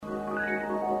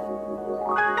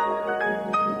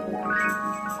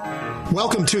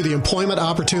Welcome to the Employment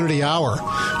Opportunity Hour.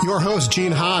 Your host,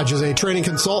 Gene Hodge, is a training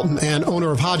consultant and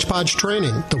owner of Hodgepodge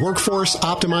Training, the workforce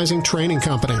optimizing training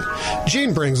company.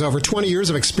 Gene brings over 20 years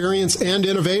of experience and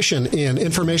innovation in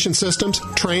information systems,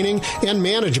 training, and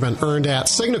management earned at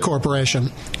Cigna Corporation,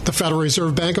 the Federal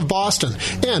Reserve Bank of Boston,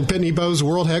 and Pitney Bowes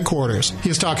World Headquarters. He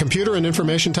has taught computer and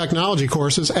information technology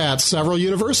courses at several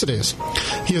universities.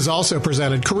 He has also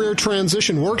presented career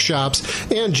transition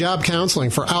workshops and job counseling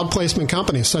for outplacement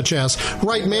companies such as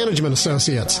Wright Management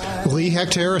Associates, Lee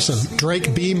Hecht Harrison,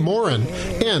 Drake B. Morin,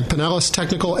 and Pinellas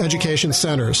Technical Education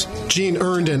Centers. Gene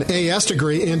earned an A.S.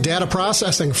 degree in data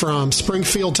processing from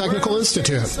Springfield Technical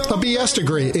Institute, a B.S.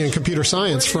 degree in computer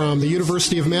science from the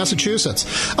University of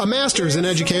Massachusetts, a master's in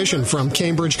education from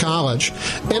Cambridge College,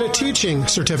 and a teaching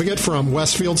certificate from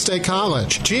Westfield State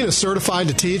College. Gene is certified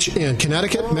to teach in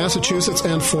Connecticut, Massachusetts,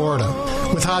 and Florida.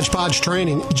 With Hodgepodge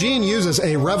Training, Gene uses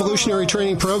a revolutionary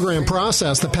training program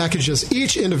process that packages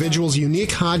each individual's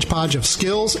unique hodgepodge of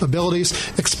skills, abilities,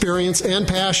 experience, and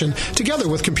passion together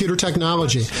with computer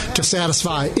technology to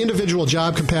satisfy individual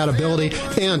job compatibility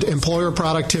and employer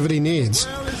productivity needs.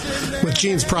 With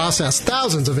Gene's process,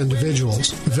 thousands of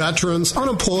individuals, veterans,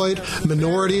 unemployed,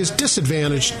 minorities,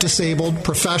 disadvantaged, disabled,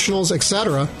 professionals,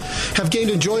 etc., have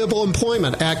gained enjoyable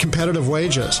employment at competitive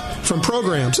wages from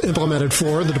programs implemented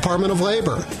for the Department of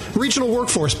Labor, regional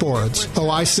workforce boards,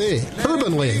 OIC,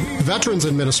 Urban League, Veterans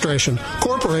Administration,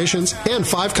 corporations, and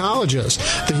 5 colleges: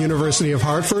 the University of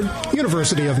Hartford,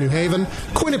 University of New Haven,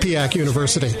 Quinnipiac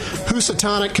University,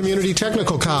 Housatonic Community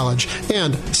Technical College,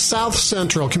 and South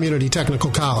Central Community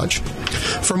Technical College.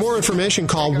 For more information,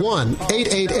 call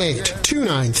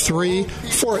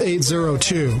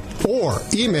 1-888-293-4802 or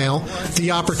email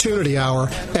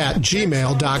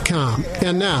theopportunityhour@gmail.com.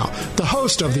 And now, the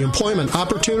host of the Employment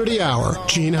Opportunity Hour,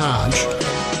 Gene Hodge.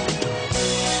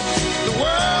 The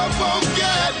world won't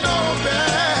get no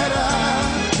better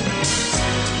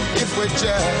if we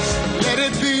just let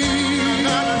it be.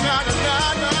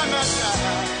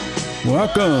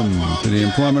 Welcome to the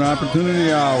Employment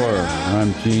Opportunity Hour.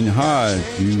 I'm Gene Hodge.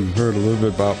 You heard a little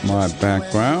bit about my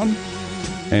background,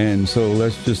 and so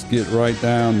let's just get right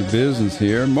down to business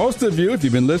here. Most of you, if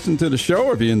you've been listening to the show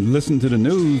or if you've been listening to the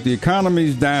news, the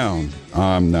economy's down.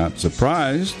 I'm not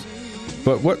surprised,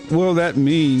 but what will that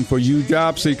mean for you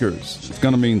job seekers? It's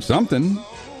going to mean something.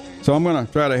 So I'm going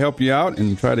to try to help you out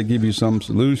and try to give you some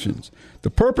solutions. The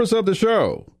purpose of the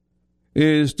show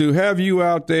is to have you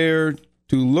out there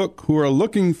who are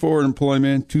looking for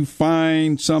employment to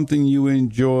find something you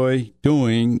enjoy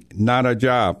doing, not a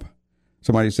job.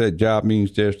 Somebody said job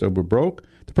means just over broke.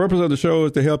 The purpose of the show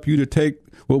is to help you to take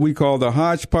what we call the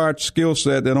hodgepodge skill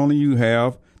set that only you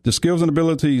have, the skills and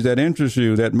abilities that interest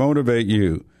you, that motivate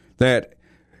you, that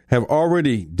have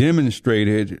already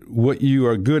demonstrated what you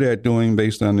are good at doing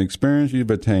based on the experience you've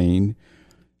attained,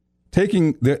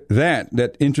 taking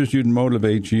that interests you and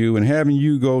motivates you and having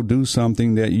you go do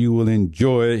something that you will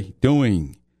enjoy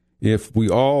doing. If we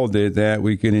all did that,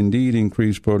 we could indeed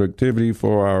increase productivity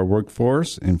for our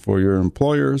workforce and for your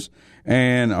employers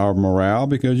and our morale,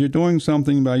 because you're doing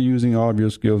something by using all of your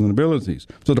skills and abilities.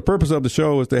 So the purpose of the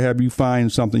show is to have you find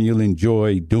something you'll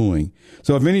enjoy doing.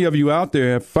 So if any of you out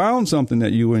there have found something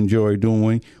that you enjoy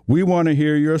doing, we want to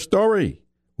hear your story.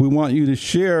 We want you to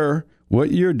share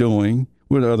what you're doing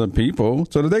with other people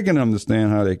so that they can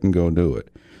understand how they can go do it.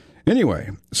 Anyway,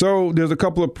 so there's a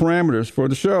couple of parameters for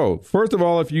the show. First of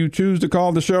all, if you choose to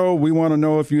call the show, we want to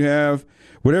know if you have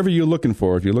whatever you're looking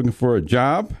for. If you're looking for a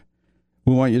job,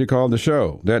 we want you to call the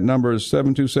show. That number is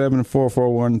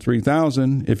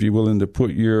 727-441-3000. If you're willing to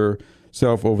put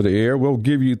yourself over the air, we'll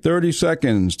give you 30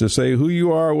 seconds to say who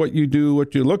you are, what you do,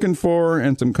 what you're looking for,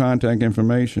 and some contact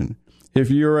information. If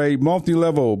you're a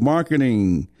multi-level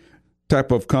marketing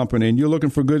type of company and you're looking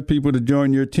for good people to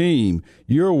join your team,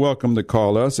 you're welcome to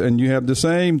call us, and you have the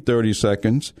same 30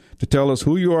 seconds to tell us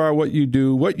who you are, what you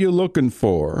do, what you're looking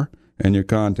for, and your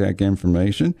contact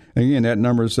information. Again, that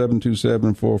number is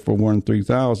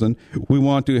 727-441-3000. We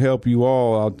want to help you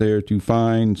all out there to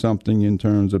find something in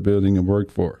terms of building a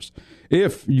workforce.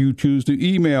 If you choose to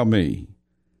email me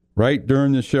right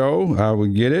during the show, I will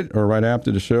get it, or right after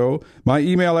the show. My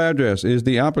email address is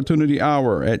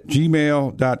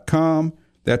theopportunityhour@gmail.com.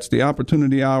 That's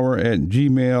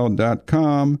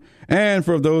theopportunityhour@gmail.com. And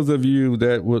for those of you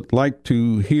that would like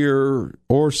to hear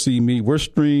or see me, we're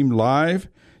streamed live.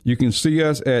 You can see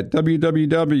us at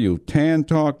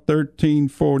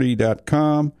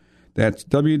www.tantalk1340.com. That's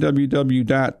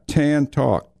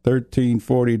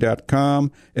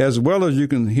www.tantalk1340.com, as well as you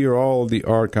can hear all the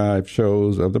archive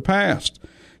shows of the past.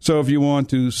 So if you want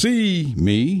to see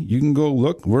me, you can go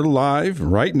look. We're live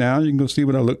right now. You can go see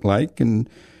what I look like and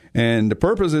And the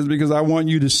purpose is because I want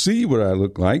you to see what I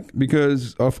look like,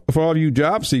 because for all you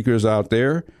job seekers out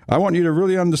there, I want you to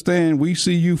really understand we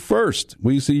see you first.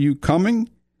 We see you coming.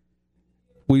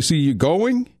 We see you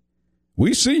going.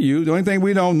 We see you. The only thing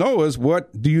we don't know is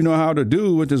what do you know how to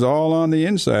do, which is all on the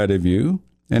inside of you.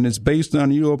 And it's based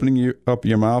on you opening up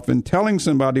your mouth and telling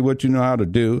somebody what you know how to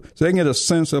do so they can get a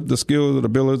sense of the skills and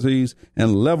abilities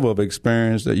and level of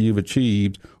experience that you've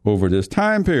achieved over this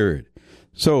time period.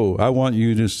 So I want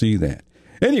you to see that.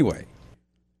 Anyway,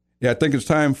 I think it's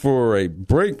time for a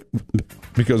break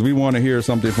because we want to hear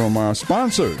something from our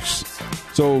sponsors.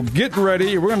 So get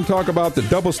ready. We're going to talk about the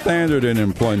double standard in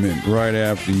employment right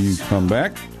after you come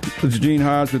back. This is Gene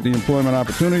Hodge with the Employment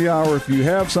Opportunity Hour. If you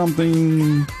have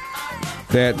something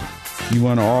that you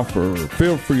want to offer,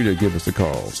 feel free to give us a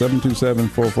call,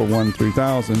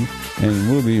 727-441-3000,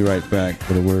 and we'll be right back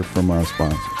with a word from our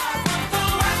sponsor.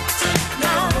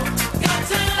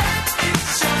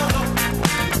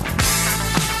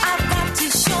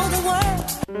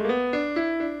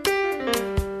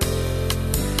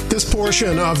 This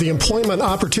portion of the Employment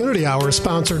Opportunity Hour is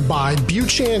sponsored by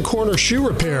Buchan Corner Shoe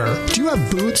Repair. Do you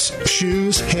have boots,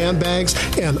 shoes, handbags,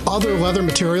 and other leather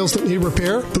materials that need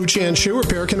repair? Buchan Shoe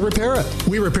Repair can repair it.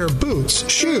 We repair boots,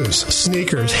 shoes,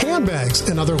 sneakers, handbags,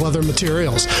 and other leather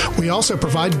materials. We also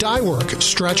provide dye work,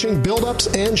 stretching, build-ups,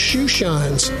 and shoe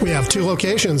shines. We have 2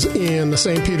 locations in the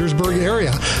St. Petersburg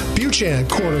area. Buchan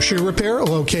Corner Shoe Repair,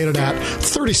 located at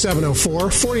 3704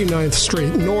 49th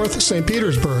Street North, St.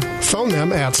 Petersburg. Phone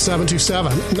them at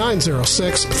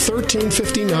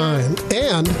 727-906-1359.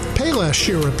 And Payless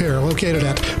Shoe Repair, located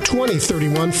at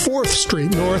 2031 4th Street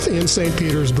North in St.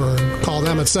 Petersburg. Call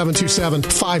them at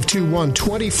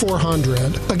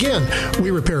 727-521-2400. Again, we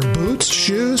repair boots,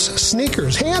 shoes,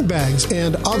 sneakers, handbags,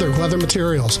 and other leather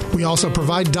materials. We also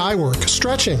provide dye work,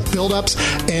 stretching, build-ups,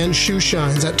 and shoe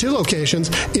shines at 2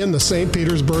 locations in the St.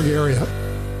 Petersburg area.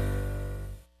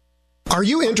 Are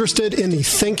you interested in the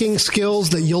thinking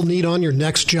skills that you'll need on your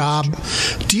next job?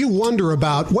 Do you wonder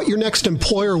about what your next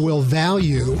employer will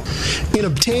value? In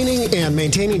obtaining and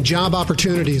maintaining job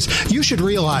opportunities, you should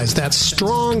realize that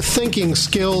strong thinking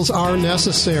skills are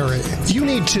necessary. You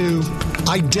need to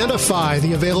identify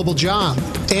the available job,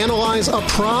 analyze a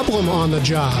problem on the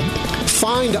job,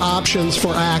 find options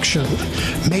for action,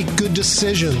 make good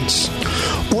decisions,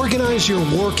 organize your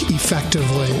work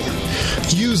effectively,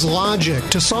 use logic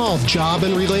to solve job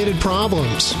and related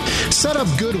problems, set up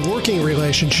good working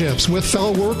relationships with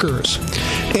fellow workers,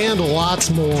 and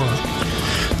lots more.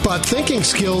 But thinking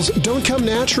skills don't come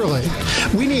naturally.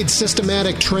 We need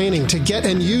systematic training to get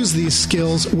and use these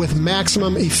skills with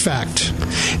maximum effect.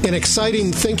 An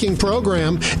exciting thinking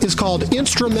program is called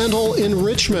Instrumental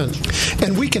Enrichment,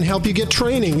 and we can help you get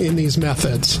training in these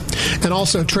methods and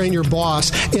also train your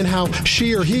boss in how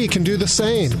she or he can do the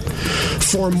same.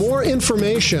 For more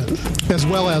information, as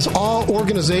well as all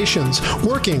organizations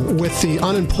working with the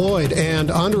unemployed and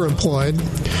underemployed,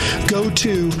 go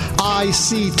to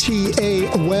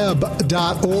ictaweb.org.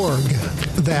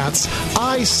 That's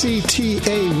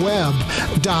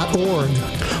ictaweb.org.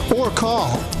 Or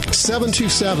call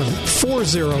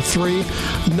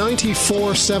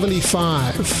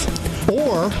 727-403-9475.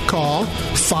 Or call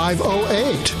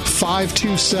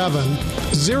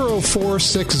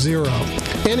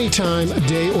 508-527-0460. Anytime,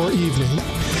 day or evening.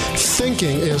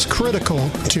 Thinking is critical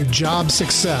to job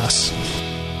success.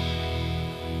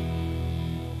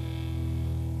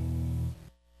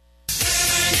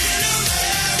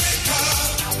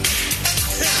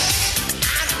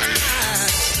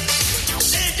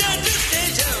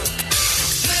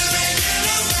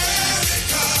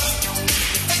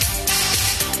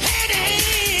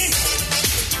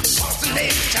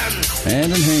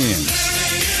 Hand in hand.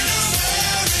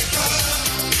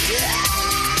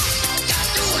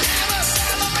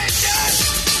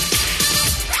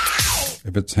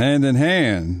 If it's hand in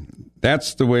hand,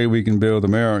 that's the way we can build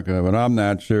America. But I'm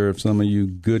not sure if some of you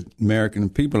good American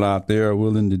people out there are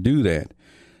willing to do that.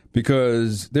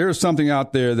 Because there's something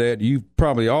out there that you've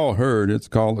probably all heard. It's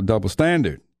called a double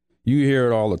standard. You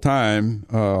hear it all the time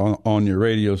on your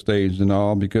radio station and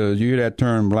all, because you hear that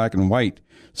term black and white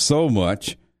so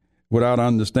much without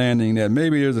understanding that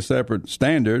maybe there's a separate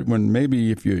standard, when maybe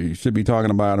if you should be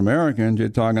talking about Americans, you're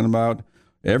talking about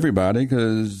everybody,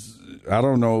 because I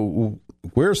don't know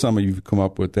where some of you come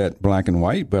up with that black and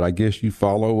white, but I guess you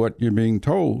follow what you're being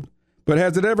told. But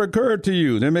has it ever occurred to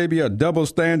you there may be a double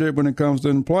standard when it comes to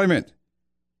employment?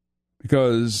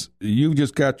 Because you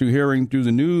just got you hearing through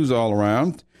the news all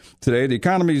around today, the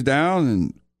economy's down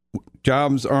and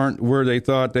jobs aren't where they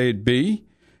thought they'd be.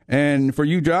 And for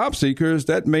you job seekers,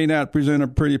 that may not present a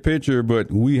pretty picture,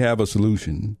 but we have a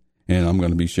solution. and I'm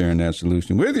going to be sharing that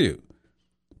solution with you.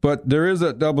 But there is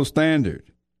a double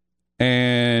standard,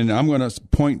 and I'm going to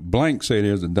point blank say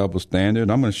there's a double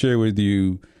standard. I'm going to share with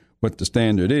you what the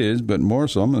standard is, but more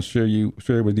so, I'm going to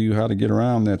share with you how to get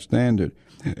around that standard.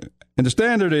 And the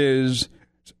standard is,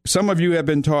 some of you have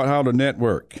been taught how to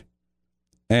network,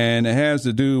 and it has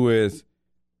to do with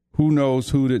who knows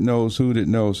who that knows who that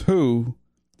knows who,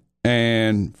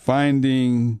 and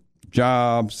finding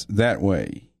jobs that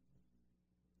way.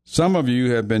 Some of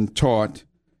you have been taught,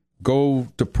 go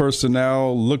to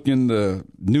personnel, look in the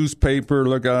newspaper,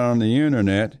 look out on the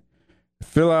internet,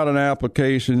 fill out an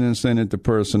application and send it to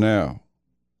personnel.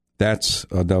 That's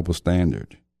a double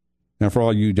standard. Now, for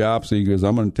all you job seekers,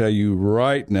 I'm going to tell you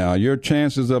right now, your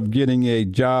chances of getting a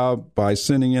job by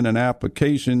sending in an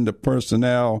application to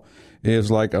personnel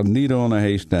is like a needle in a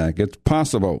haystack. It's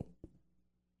possible.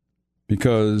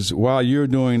 Because while you're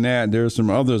doing that, there's some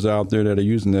others out there that are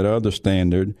using that other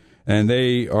standard, and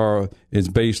it's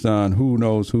based on who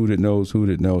knows who that knows who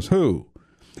that knows who.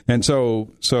 And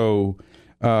so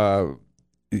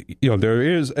there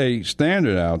is a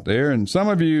standard out there, and some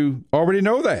of you already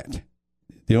know that.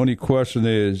 The only question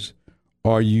is,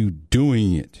 are you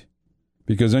doing it?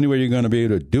 Because the only way you're going to be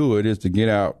able to do it is to get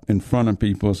out in front of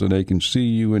people so they can see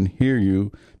you and hear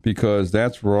you, because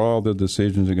that's where all the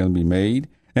decisions are going to be made.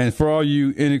 And for all you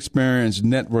inexperienced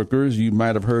networkers, you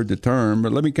might have heard the term,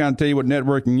 but let me kind of tell you what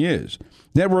networking is.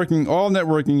 All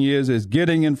networking is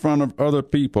getting in front of other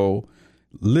people,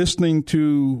 listening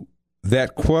to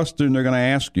that question they're going to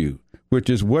ask you, which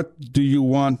is, what do you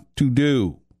want to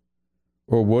do?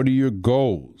 Or what are your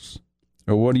goals?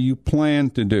 Or what do you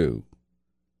plan to do?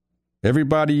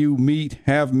 Everybody you meet,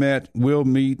 have met, will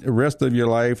meet the rest of your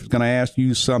life is going to ask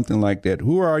you something like that.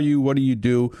 Who are you? What do you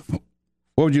do?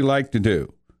 What would you like to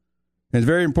do? And it's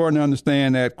very important to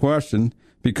understand that question,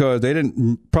 because they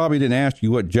probably didn't ask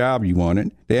you what job you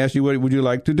wanted. They asked you, what would you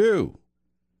like to do?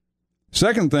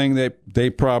 Second thing that they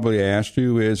probably asked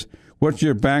you is, what's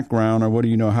your background, or what do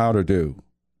you know how to do?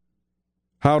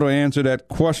 How to answer that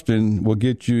question will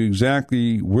get you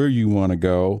exactly where you want to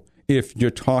go if you're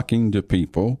talking to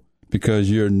people,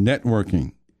 because you're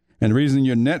networking. And the reason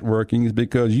you're networking is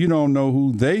because you don't know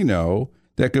who they know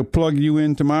that could plug you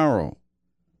in tomorrow.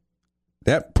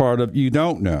 That part of you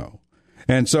don't know.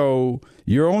 And so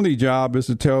your only job is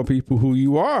to tell people who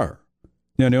you are.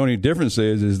 Now, the only difference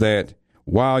is that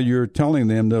while you're telling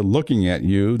them, they're looking at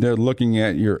you. They're looking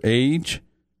at your age,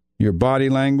 your body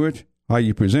language, how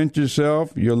you present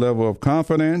yourself, your level of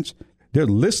confidence. They're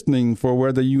listening for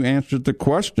whether you answered the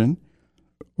question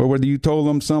or whether you told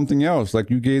them something else, like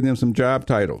you gave them some job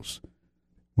titles,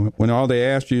 when all they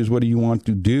asked you is, what do you want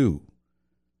to do?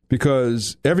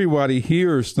 Because everybody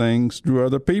hears things through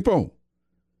other people.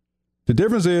 The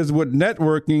difference is, with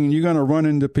networking, you're going to run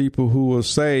into people who will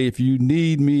say, if you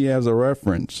need me as a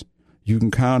reference, you can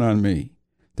count on me.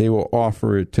 They will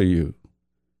offer it to you.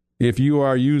 If you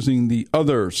are using the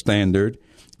other standard,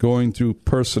 going through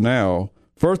personnel,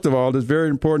 first of all, it's very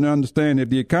important to understand, if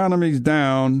the economy's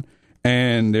down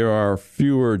and there are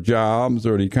fewer jobs,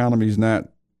 or the economy's not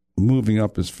moving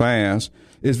up as fast,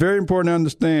 it's very important to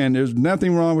understand there's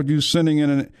nothing wrong with you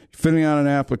filling out an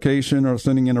application or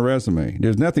sending in a resume.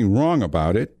 There's nothing wrong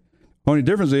about it. Only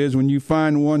difference is, when you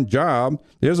find one job,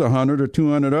 there's 100 or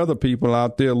 200 other people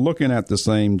out there looking at the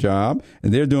same job,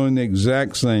 and they're doing the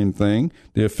exact same thing.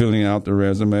 They're filling out the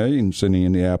resume and sending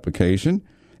in the application.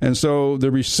 And so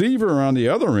the receiver on the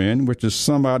other end, which is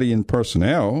somebody in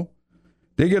personnel,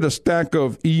 they get a stack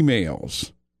of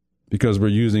emails, because we're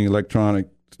using electronic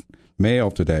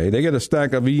mail today. They get a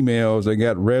stack of emails. They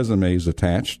got resumes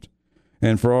attached.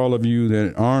 And for all of you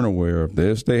that aren't aware of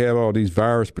this, they have all these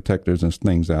virus protectors and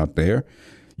things out there.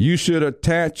 You should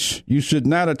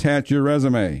not attach your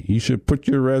resume. You should put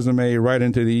your resume right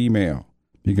into the email,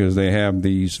 because they have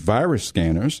these virus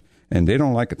scanners and they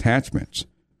don't like attachments.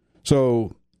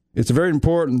 So it's very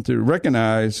important to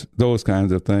recognize those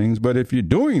kinds of things. But if you're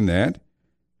doing that,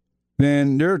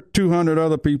 then there are 200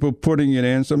 other people putting it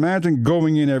in. So imagine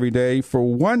going in every day for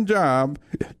one job.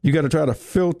 You got to try to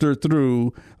filter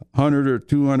through 100 or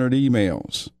 200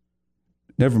 emails.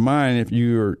 Never mind if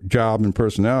your job in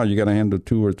personnel, you got to handle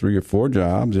 2 or 3 or 4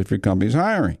 jobs if your company's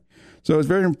hiring. So it's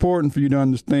very important for you to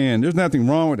understand there's nothing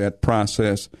wrong with that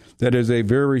process. That is a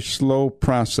very slow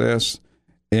process,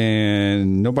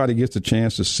 and nobody gets a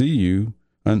chance to see you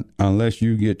unless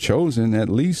you get chosen, at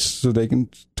least so they can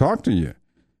talk to you.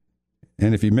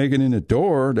 And if you make it in the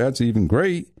door, that's even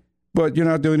great, but you're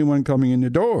not the only one coming in the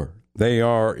door. They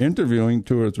are interviewing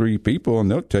 2 or 3 people,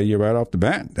 and they'll tell you right off the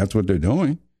bat that's what they're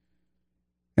doing.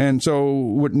 And so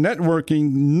with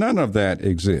networking, none of that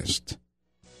exists.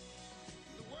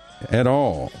 at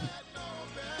all.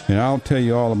 And I'll tell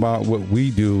you all about what we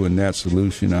do in that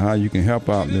solution and how you can help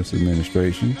out in this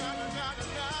administration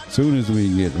soon as we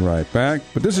get right back.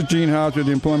 But this is Gene Hodge at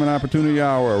the Employment Opportunity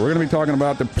Hour. We're going to be talking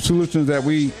about the solutions that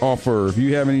we offer. If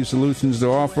you have any solutions to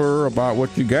offer about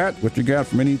what you got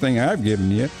from anything I've given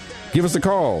you, give us a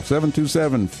call,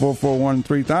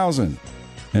 727-441-3000.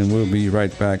 And we'll be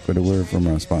right back with a word from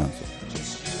our sponsor.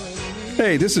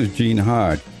 Hey, this is Gene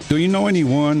Hodge. Do you know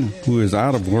anyone who is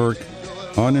out of work,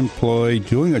 unemployed,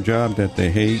 doing a job that they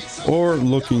hate, or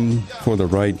looking for the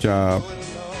right job,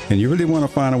 and you really want to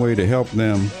find a way to help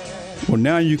them? Well,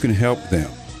 now you can help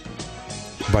them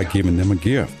by giving them a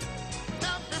gift.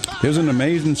 There's an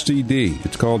amazing CD.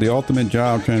 It's called the Ultimate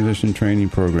Job Transition Training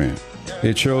Program.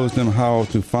 It shows them how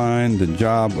to find the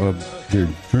job of their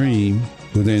dream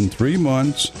within 3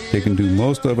 months. They can do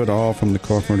most of it all from the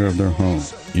comfort of their home.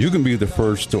 You can be the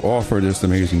first to offer this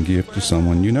amazing gift to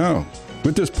someone you know.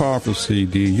 With this powerful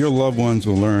CD, your loved ones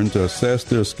will learn to assess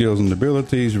their skills and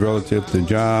abilities relative to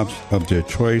jobs of their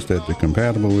choice that they're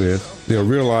compatible with. They'll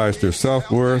realize their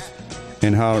self-worth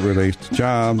and how it relates to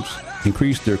jobs,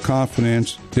 increase their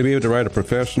confidence, they'll be able to write a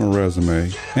professional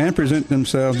resume, and present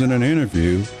themselves in an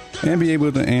interview, and be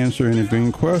able to answer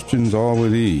interviewing questions all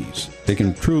with ease. They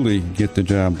can truly get the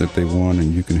job that they want,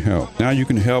 and you can help. Now you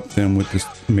can help them with this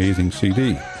amazing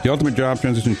CD. The Ultimate Job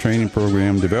Transition Training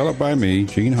Program, developed by me,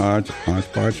 Gene Hodge,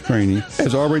 Hodgepodge Training,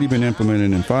 has already been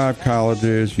implemented in 5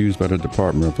 colleges, used by the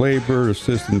Department of Labor,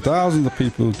 assisting thousands of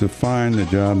people to find the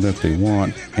job that they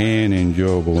want and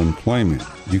enjoyable employment.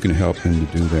 You can help them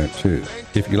to do that too.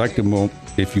 If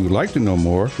you would like to know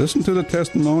more, listen to the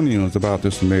testimonials about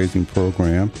this amazing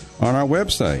program on our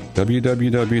website,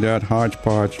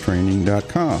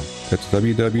 www.hodgepodgetraining.com. That's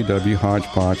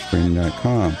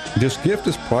www.hodgepodgetraining.com. This gift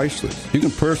is priceless. You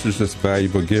can purchase this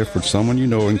valuable gift for someone you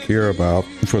know and care about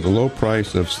for the low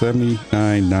price of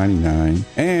 $79.99.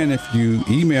 And if you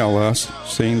email us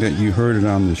saying that you heard it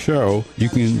on the show, you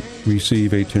can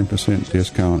receive a 10%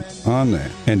 discount on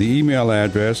that. And the email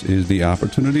address is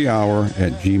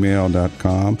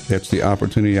theopportunityhour@gmail.com. That's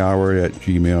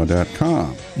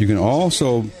theopportunityhour@gmail.com. You can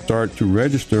also start to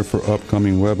register for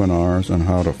upcoming webinars on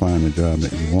how to find the job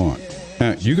that you want.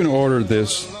 Now, you can order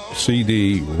this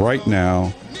CD right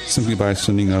now simply by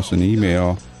sending us an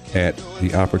email at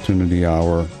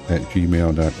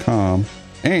theopportunityhour@gmail.com.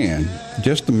 And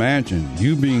just imagine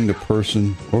you being the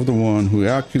person or the one who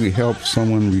actually helped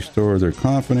someone restore their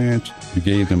confidence, you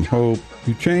gave them hope,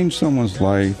 you changed someone's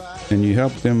life, and you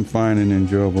helped them find an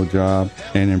enjoyable job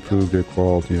and improve their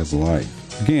quality of life.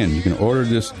 Again, you can order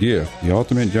this gift, the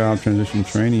Ultimate Job Transition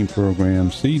Training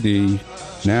Program CD,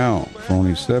 now for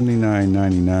only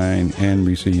 $79.99 and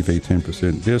receive a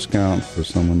 10% discount for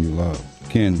someone you love.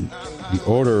 Again, the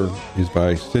order is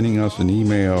by sending us an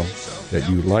email that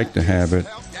you'd like to have it,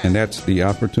 and that's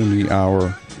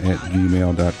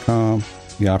theopportunityhour@gmail.com,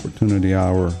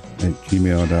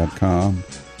 theopportunityhour@gmail.com.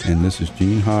 And this is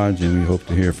Gene Hodge, and we hope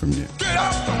to hear from you.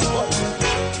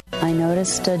 I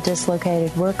noticed a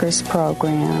dislocated workers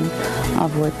program,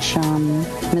 of which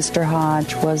Mr.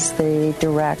 Hodge was the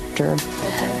director.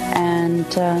 And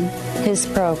his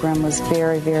program was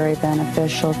very, very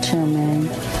beneficial to me.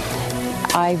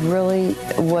 I really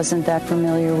wasn't that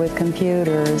familiar with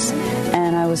computers,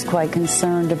 and I was quite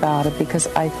concerned about it because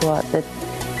I thought that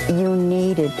you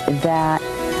needed that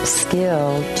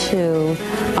skill to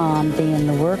be in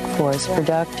the workforce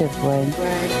productively.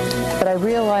 But I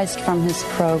realized from his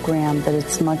program that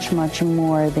it's much, much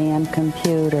more than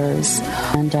computers.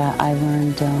 And I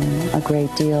learned a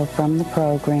great deal from the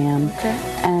program. Okay.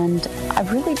 And I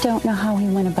really don't know how he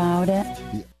went about it.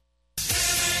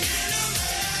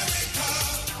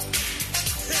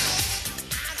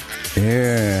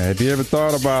 Yeah, have you ever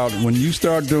thought about when you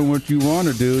start doing what you want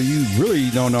to do, you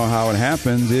really don't know how it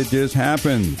happens. It just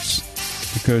happens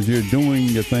because you're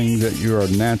doing the things that you are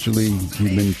naturally,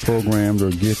 you've been programmed or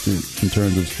gifted in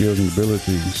terms of skills and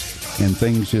abilities, and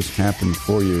things just happen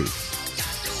for you.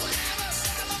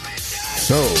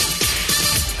 So,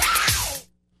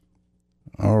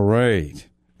 all right.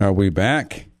 Are we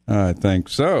back? I think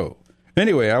so.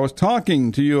 Anyway, I was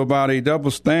talking to you about a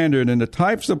double standard and the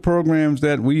types of programs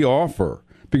that we offer,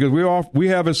 because we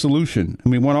have a solution,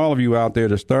 and we want all of you out there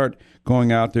to start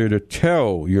going out there to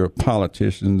tell your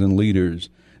politicians and leaders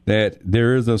that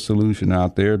there is a solution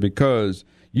out there, because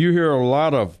you hear a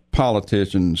lot of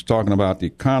politicians talking about the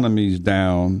economy's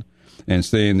down and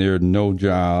saying there are no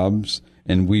jobs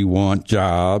and we want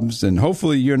jobs, and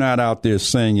hopefully you're not out there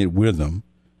saying it with them,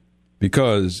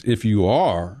 because if you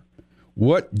are,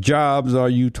 what jobs are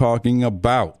you talking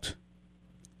about?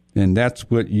 And that's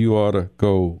what you ought to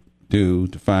go do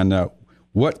to find out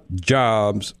what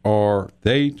jobs are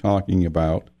they talking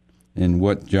about and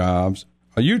what jobs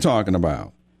are you talking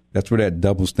about? That's where that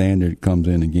double standard comes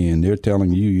in again. They're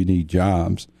telling you need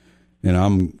jobs, and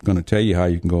I'm going to tell you how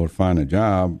you can go find a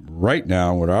job right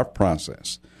now with our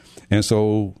process. And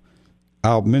so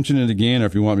I'll mention it again, or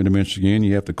if you want me to mention it again,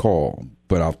 you have to call,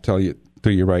 but I'll tell you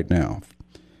to you right now.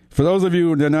 For those of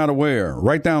you that are not aware,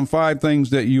 write down 5 things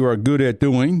that you are good at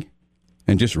doing,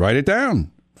 and just write it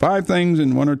down. 5 things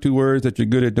in 1 or 2 words that you're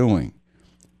good at doing.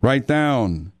 Write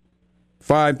down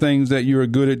 5 things that you are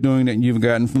good at doing that you've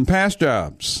gotten from past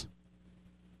jobs.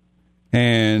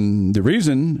 And the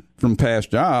reason from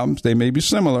past jobs, they may be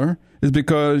similar, is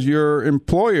because your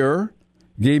employer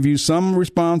gave you some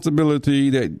responsibility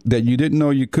that you didn't know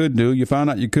you could do. You found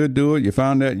out you could do it. You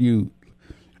found out you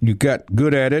got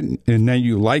good at it, and now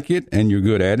you like it, and you're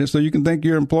good at it. So you can thank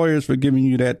your employers for giving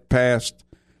you that past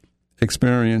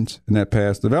experience and that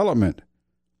past development.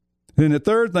 Then the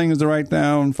third thing is to write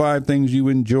down 5 things you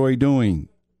enjoy doing.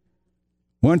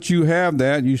 Once you have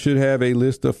that, you should have a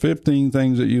list of 15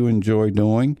 things that you enjoy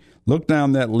doing. Look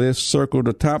down that list, circle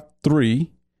the top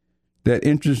 3 that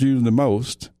interest you the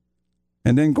most,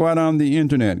 and then go out on the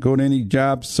internet. Go to any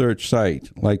job search site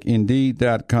like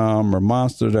Indeed.com or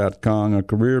Monster.com or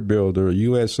Career Builder or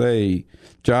USA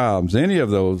Jobs, any of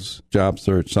those job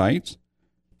search sites.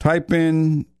 Type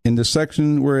in the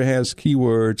section where it has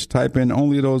keywords, type in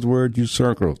only those words you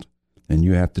circled, and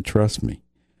you have to trust me.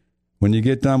 When you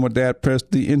get done with that, press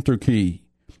the enter key,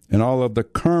 and all of the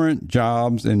current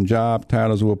jobs and job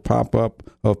titles will pop up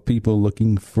of people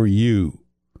looking for you.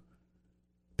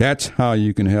 That's how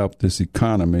you can help this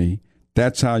economy.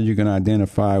 That's how you can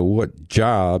identify what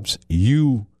jobs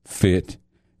you fit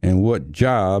and what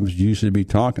jobs you should be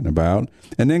talking about.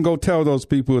 And then go tell those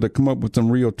people to come up with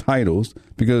some real titles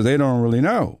because they don't really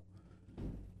know.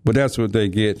 But that's what they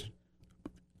get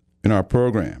in our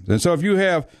programs. And so if you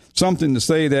have something to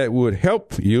say that would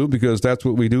help you, because that's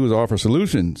what we do is offer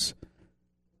solutions,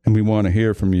 and we want to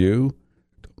hear from you,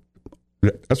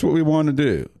 that's what we want to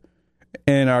do.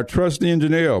 And our trusty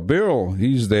engineer, Bill,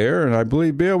 he's there. And I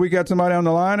believe, Bill, we got somebody on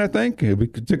the line, I think. We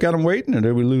got him waiting, or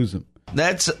did we lose him?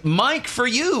 That's Mike for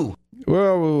you.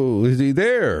 Well, is he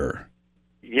there?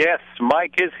 Yes,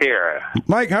 Mike is here.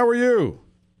 Mike, how are you?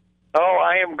 Oh,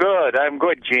 I am good. I'm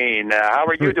good, Gene. How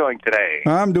are you doing today?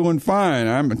 I'm doing fine.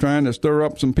 I'm trying to stir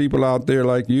up some people out there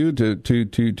like you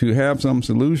to have some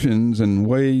solutions and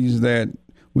ways that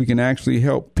we can actually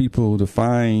help people to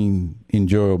find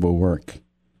enjoyable work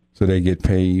so they get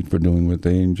paid for doing what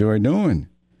they enjoy doing.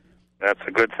 That's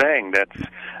a good thing.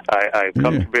 I've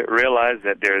come to realize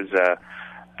that there's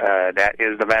that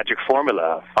is the magic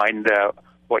formula. Find out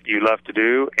what you love to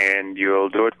do, and you'll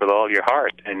do it with all your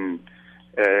heart. And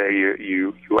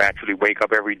you actually wake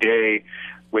up every day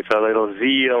with a little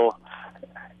zeal,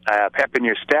 pep in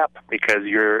your step, because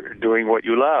you're doing what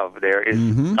you love. There is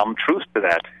some truth to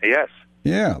that. Yes.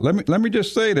 Yeah. Let me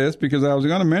just say this, because I was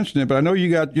going to mention it, but I know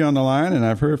you got you on the line, and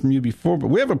I've heard from you before. But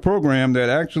we have a program that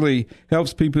actually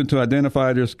helps people to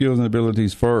identify their skills and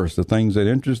abilities first, the things that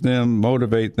interest them,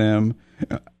 motivate them,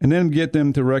 and then get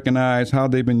them to recognize how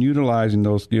they've been utilizing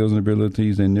those skills and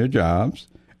abilities in their jobs,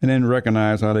 and then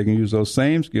recognize how they can use those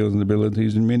same skills and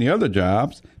abilities in many other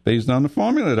jobs based on the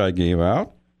formula that I gave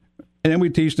out. And then we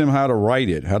teach them how to write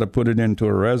it, how to put it into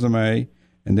a resume,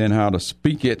 and then how to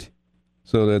speak it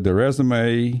so that the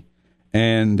resume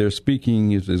and their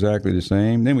speaking is exactly the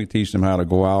same. Then we teach them how to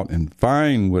go out and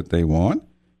find what they want.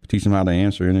 We teach them how to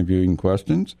answer interviewing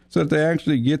questions so that they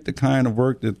actually get the kind of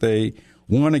work that they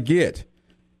want to get.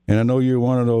 And I know you're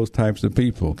one of those types of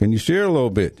people. Can you share a little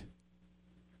bit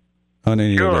on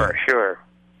any of that? Sure.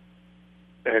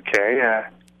 Okay.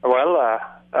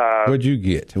 What'd you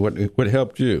get? What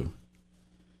helped you?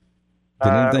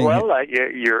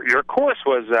 Your course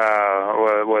was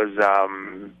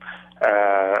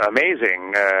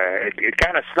amazing. It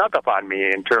kind of snuck up on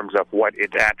me in terms of what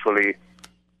it actually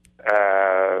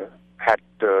had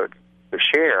to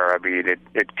share. I mean,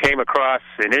 it came across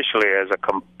initially as a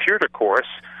computer course,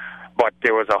 but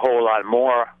there was a whole lot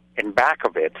more in back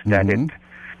of it that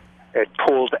it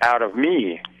pulled out of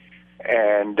me,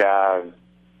 and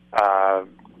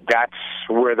that's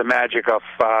where the magic of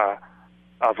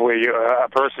where a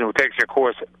person who takes your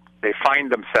course, they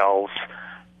find themselves,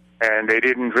 and they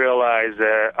didn't realize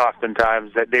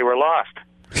oftentimes that they were lost.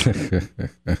 Good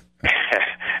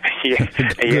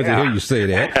to hear you say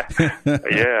that.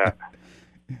 Yeah.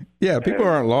 Yeah, people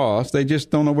aren't lost. They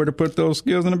just don't know where to put those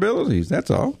skills and abilities.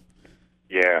 That's all.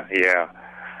 Yeah.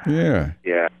 But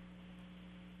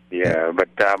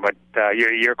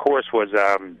your course was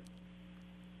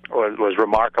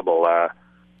remarkable.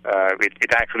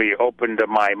 it actually opened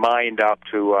my mind up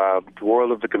to the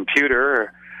world of the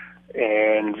computer,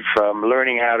 and from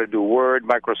learning how to do Word,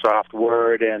 Microsoft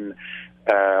Word, and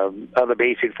other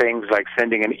basic things like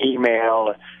sending an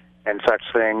email and such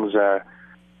things,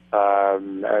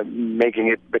 making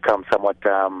it become somewhat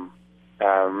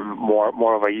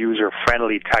more of a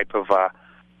user-friendly type of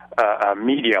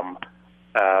medium.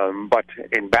 But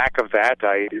in back of that,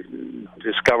 I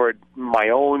discovered my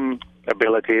own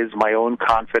abilities, my own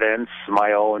confidence,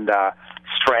 my own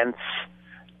strengths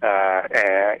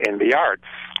in the arts.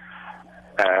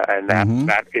 And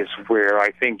that is where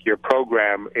I think your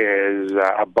program is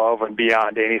above and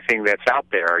beyond anything that's out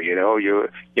there. You know, you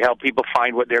help people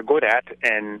find what they're good at,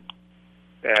 and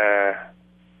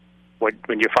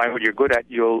when you find what you're good at,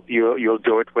 you'll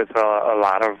do it with a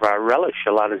lot of relish,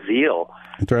 a lot of zeal.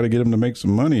 And try to get them to make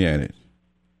some money at it.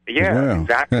 Yeah, well.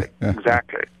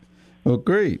 exactly. Well,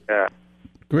 great.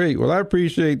 Great. Well, I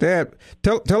appreciate that.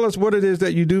 Tell us what it is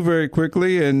that you do very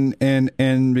quickly, and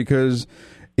because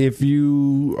if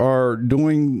you are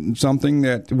doing something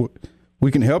that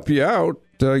we can help you out,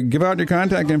 give out your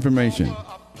contact information.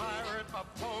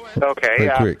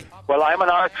 Okay. Quick. Well, I'm an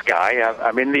arts guy.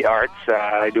 I'm in the arts.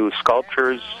 I do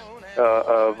sculptures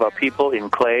of people in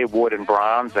clay, wood, and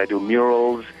bronze. I do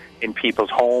murals in people's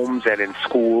homes and in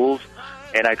schools,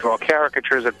 and I draw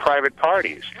caricatures at private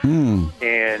parties. And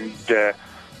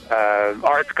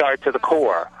arts guy to the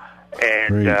core.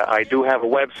 And I do have a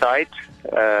website.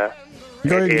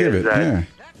 Go ahead and give it.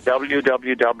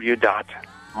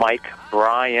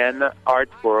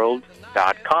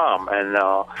 www.MikeBryanArtWorld.com. And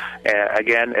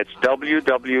again, it's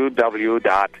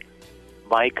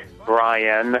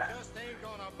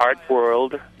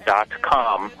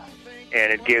www.MikeBryanArtWorld.com.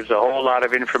 And it gives a whole lot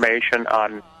of information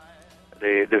on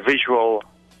the visual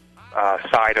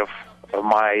side of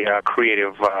my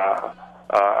creative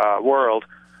world.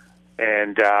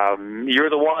 And you're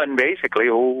the one, basically,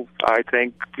 who I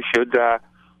think should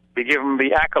be given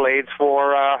the accolades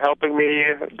for helping me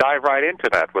dive right into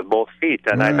that with both feet.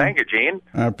 And I thank you, Gene.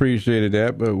 I appreciated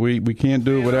that, but we can't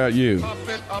do it without you.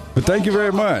 But thank you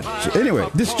very much. Anyway,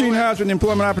 this is Gene Hodge with the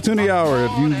Employment Opportunity Hour.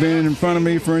 If you've been in front of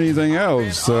me for anything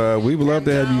else, we would love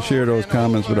to have you share those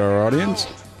comments with our audience.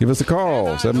 Give us a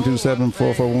call,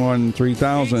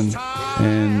 727-441-3000,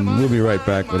 and we'll be right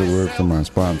back with a word from our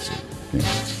sponsor. Yeah.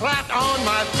 Flat on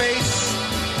my face,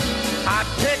 I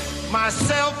pick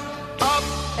myself up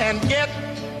and get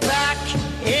back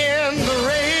in the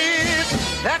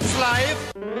race. That's life.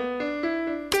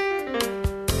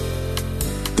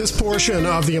 This portion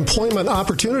of the Employment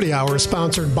Opportunity Hour is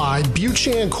sponsored by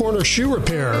Buchan Corner Shoe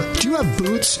Repair. Do you have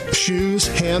boots, shoes,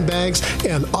 handbags,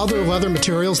 and other leather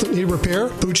materials that need repair?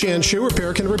 Buchan Shoe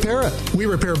Repair can repair it. We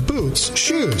repair boots,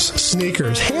 shoes,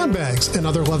 sneakers, handbags, and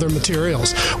other leather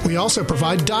materials. We also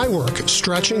provide dye work,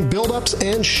 stretching, build-ups,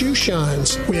 and shoe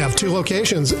shines. We have 2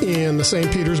 locations in the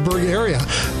St. Petersburg area.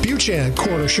 Buchan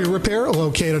Corner Shoe Repair,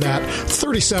 located at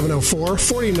 3704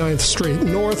 49th Street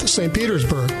North, St.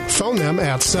 Petersburg. Phone them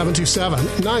at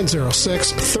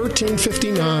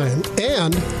 727-906-1359.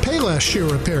 And Payless Shoe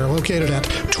Repair, located at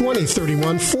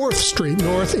 2031 4th Street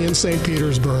North in St.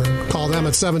 Petersburg. Call them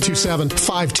at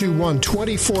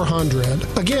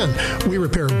 727-521-2400. Again, we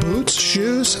repair boots,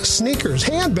 shoes, sneakers,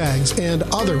 handbags, and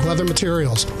other leather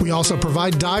materials. We also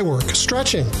provide dye work,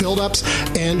 stretching, build-ups,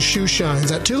 and shoe shines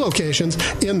at 2 locations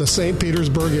in the St.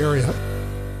 Petersburg area.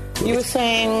 You were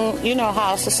saying, you know,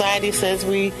 how society says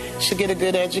we should get a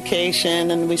good education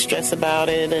and we stress about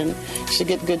it and should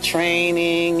get good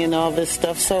training and all this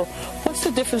stuff. So what's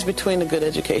the difference between a good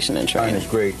education and training? It's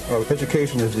great.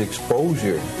 Education is the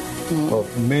exposure of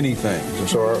many things. And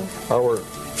so our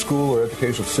school or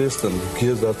educational system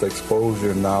gives us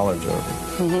exposure and knowledge of it.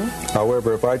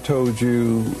 However, if I told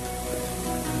you,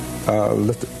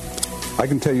 I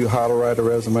can tell you how to write a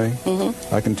resume.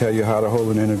 I can tell you how to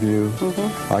hold an interview.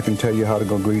 I can tell you how to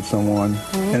go greet someone.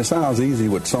 And it sounds easy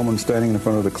with someone standing in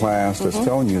front of the class that's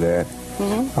telling you that.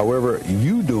 However,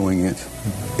 you doing it,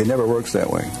 it never works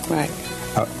that way. Right.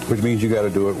 Which means you got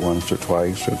to do it once or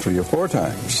twice or 3 or 4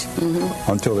 times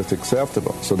until it's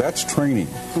acceptable. So that's training.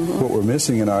 What we're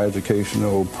missing in our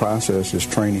educational process is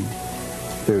training.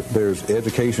 There's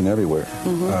education everywhere.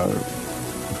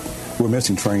 We're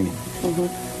missing training.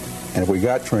 And if we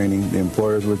got training, the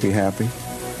employers would be happy.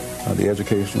 The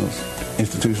educational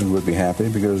institutions would be happy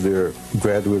because their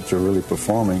graduates are really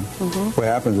performing. What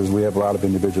happens is we have a lot of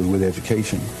individuals with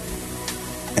education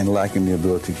and lacking the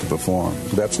ability to perform.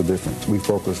 So that's the difference. We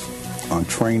focus on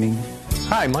training.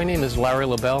 Hi, my name is Larry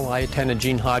LaBelle. I attended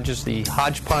Gene Hodges' the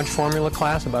Hodgepodge Formula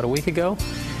class about a week ago.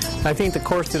 I think the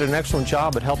course did an excellent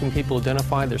job at helping people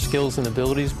identify their skills and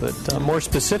abilities, but more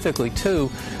specifically,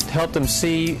 too, to help them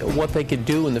see what they could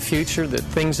do in the future, the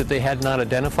things that they had not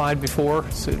identified before,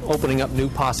 so opening up new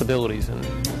possibilities. And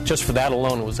just for that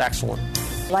alone, it was excellent.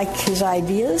 Like his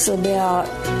ideas about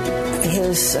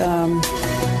his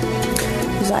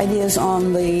ideas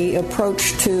on the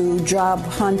approach to job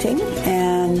hunting,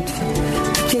 and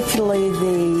particularly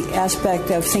the aspect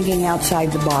of thinking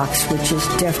outside the box, which is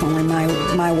definitely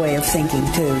my way of thinking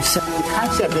too. So the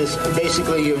concept is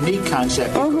basically a unique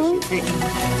concept because you're taking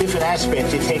different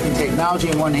aspects. You're taking technology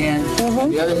in one hand,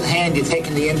 on the other hand you're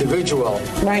taking the individual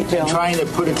and trying to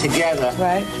put it together.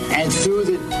 Right. And through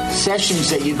the sessions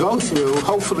that you go through,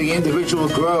 hopefully the individual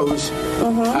grows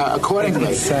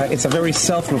accordingly. It's a very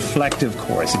self-reflective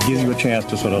course. It gives you a chance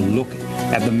to sort of look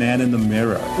at the man in the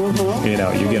mirror. You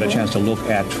know, you get a chance to look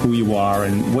at who you are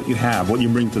and what you have, what you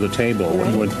bring to the table,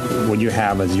 what you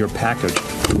have as your package.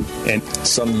 And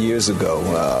some years ago,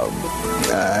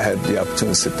 I had the opportunity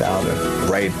to sit down and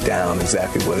write down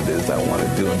exactly what it is I want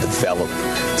to do and develop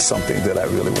something that I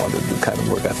really want to do, kind of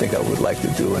work I think I would like to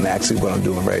do. And actually what I'm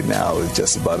doing right now is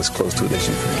just about as close to it as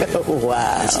you can get.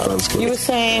 Wow. You were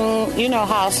saying, you know,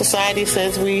 how society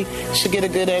says we should get a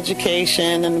good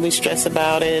education and we stress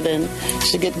about it and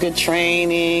should get good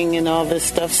training and all this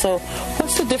stuff. So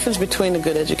what's the difference between a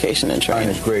good education and training?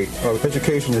 It's great.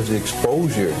 Education is the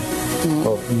exposure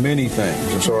of many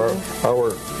things. And so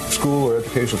our school or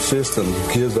educational system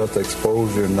gives us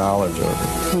exposure and knowledge of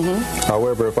it.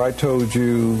 However, if I told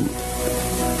you,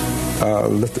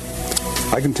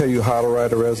 I can tell you how to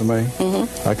write a resume.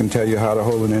 I can tell you how to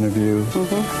hold an interview.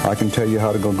 I can tell you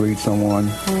how to go greet someone.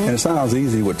 And it sounds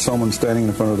easy with someone standing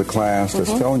in front of the class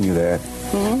that's telling you that.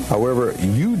 However,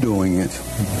 you doing it,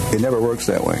 it never works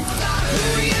that way.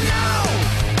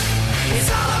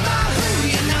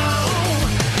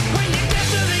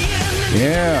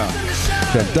 Yeah,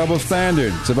 that double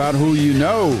standard. It's about who you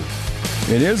know.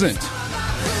 It isn't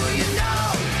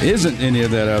any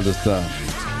of that other stuff.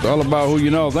 It's all about who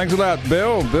you know. Thanks a lot,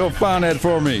 Bill. Bill found that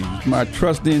for me. My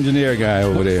trusty engineer guy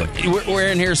over there. We're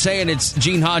in here saying it's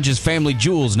Gene Hodges' Family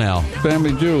Jewels now.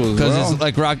 Family Jewels. Because it's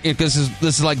like rock. Because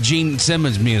this is like Gene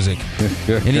Simmons music,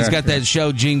 and he's got that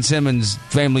show Gene Simmons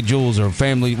Family Jewels or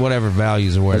Family whatever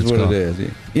values or whatever. That's it's what called. it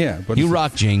is. Yeah, but you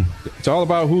rock, Gene. It's all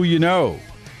about who you know.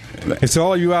 It's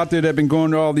all you out there that have been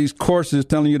going to all these courses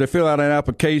telling you to fill out an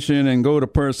application and go to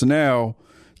personnel.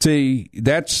 See,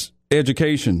 that's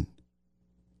education.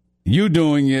 You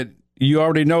doing it, you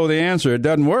already know the answer. It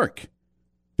doesn't work.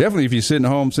 Definitely if you're sitting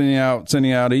home sending out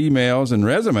emails and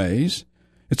resumes,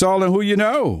 it's all in who you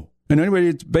know. And anyway,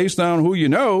 it's based on who you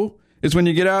know. It's when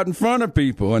you get out in front of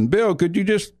people. And Bill, could you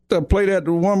just play that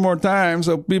one more time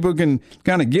so people can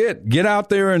kind of get out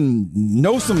there and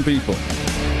know some people?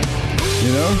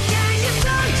 You know?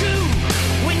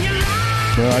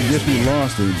 Well, I guess you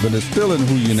lost it, but it's still in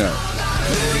who you know.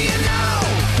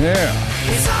 Yeah.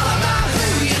 It's all about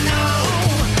who you know.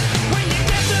 When you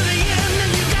get to the end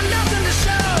and you got nothing to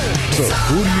show. So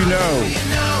who do you know?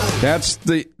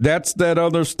 That's that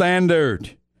other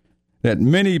standard that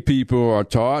many people are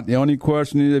taught. The only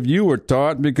question is if you were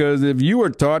taught, because if you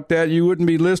were taught that, you wouldn't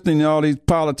be listening to all these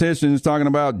politicians talking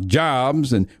about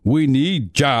jobs and we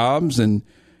need jobs, and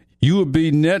you would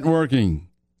be networking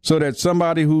so that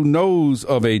somebody who knows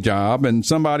of a job and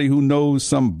somebody who knows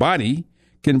somebody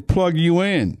can plug you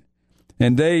in.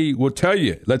 And they will tell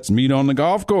you, let's meet on the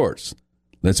golf course.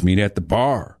 Let's meet at the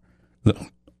bar.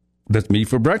 Let's meet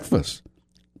for breakfast.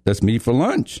 Let's meet for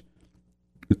lunch.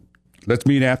 Let's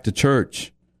meet after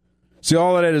church. See,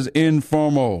 all of that is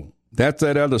informal. That's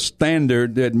that other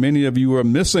standard that many of you are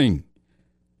missing.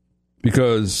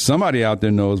 Because somebody out there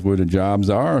knows where the jobs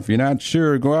are. If you're not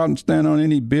sure, go out and stand on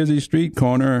any busy street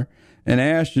corner and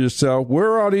ask yourself,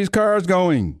 where are all these cars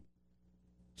going?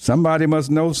 Somebody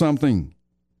must know something.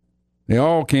 They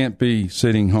all can't be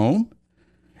sitting home.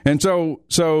 And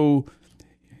so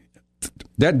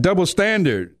that double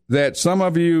standard that some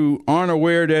of you aren't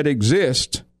aware that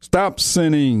exists, stop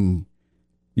sending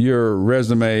your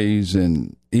resumes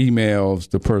and emails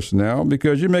to personnel,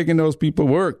 because you're making those people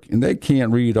work and they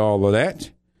can't read all of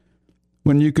that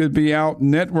when you could be out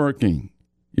networking.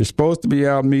 You're supposed to be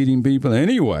out meeting people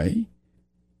anyway.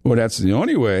 Well, that's the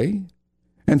only way.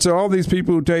 And so all these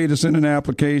people who tell you to send in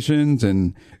applications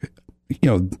and, you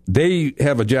know, they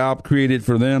have a job created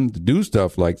for them to do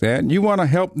stuff like that. And you want to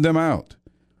help them out.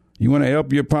 You want to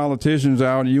help your politicians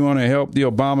out. You want to help the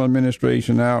Obama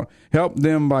administration out. Help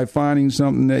them by finding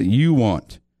something that you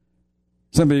want.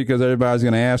 Simply because everybody's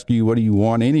going to ask you, what do you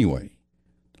want anyway?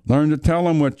 Learn to tell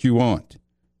them what you want.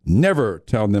 Never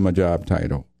tell them a job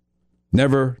title.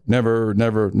 Never, never,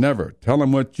 never, never. Tell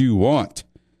them what you want.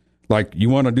 Like you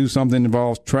want to do something that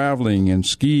involves traveling and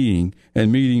skiing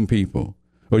and meeting people.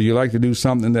 Or you like to do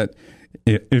something that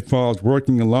involves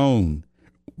working alone,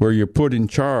 where you're put in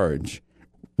charge,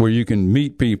 where you can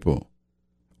meet people.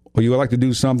 Or you would like to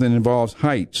do something that involves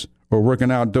heights, or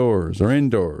working outdoors, or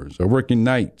indoors, or working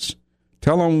nights.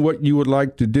 Tell them what you would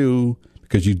like to do,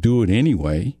 because you do it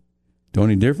anyway. The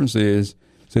only difference is,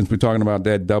 since we're talking about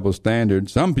that double standard,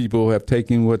 some people have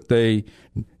taken what they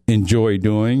enjoy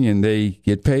doing and they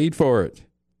get paid for it.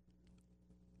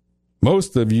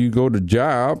 Most of you go to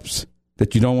jobs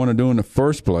that you don't want to do in the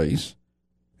first place.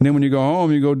 And then when you go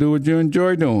home, you go do what you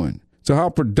enjoy doing. So how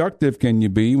productive can you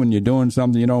be when you're doing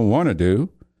something you don't want to do,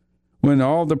 when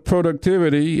all the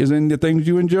productivity is in the things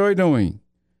you enjoy doing?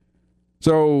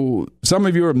 So some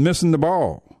of you are missing the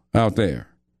ball out there.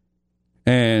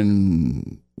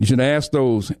 And you should ask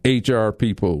those HR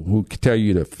people who tell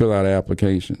you to fill out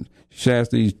applications. You should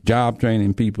ask these job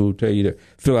training people who tell you to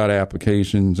fill out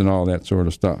applications and all that sort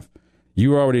of stuff.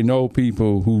 You already know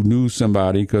people who knew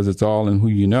somebody because it's all in who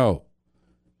you know.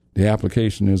 The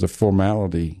application is a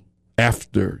formality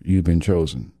after you've been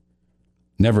chosen,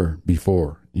 never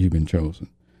before you've been chosen.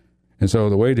 And so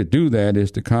the way to do that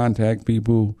is to contact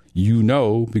people you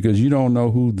know, because you don't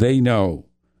know who they know.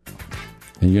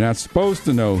 And you're not supposed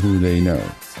to know who they know.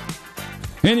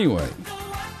 Anyway,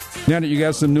 now that you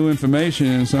got some new information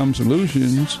and some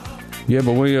solutions, you have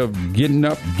a way of getting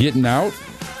up, getting out.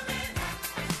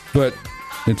 But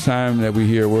it's time that we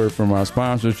hear a word from our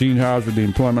sponsor, Gene Hodge with the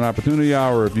Employment Opportunity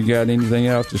Hour. If you got anything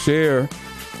else to share,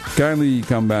 kindly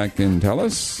come back and tell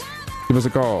us. Give us a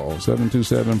call,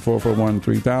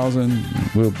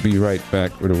 727-441-3000. We'll be right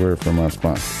back with a word from our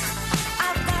sponsor.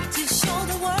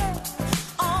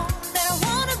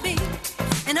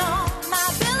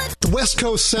 West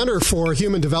Coast Center for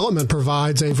Human Development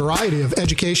provides a variety of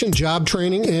education, job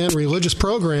training, and religious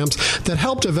programs that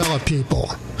help develop people.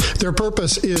 Their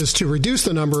purpose is to reduce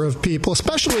the number of people,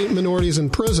 especially minorities in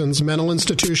prisons, mental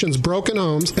institutions, broken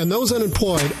homes, and those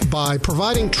unemployed by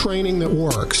providing training that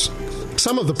works.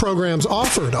 Some of the programs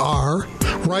offered are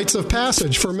Rites of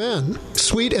Passage for Men,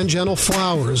 Sweet and Gentle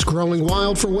Flowers, Growing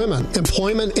Wild for Women,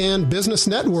 Employment and Business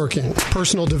Networking,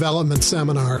 Personal Development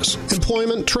Seminars,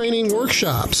 Employment Training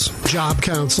Workshops, Job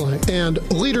Counseling, and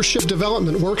Leadership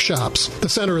Development Workshops. The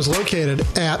center is located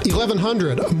at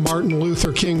 1100 Martin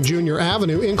Luther King Jr.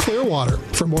 Avenue in Clearwater.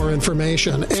 For more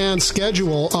information and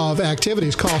schedule of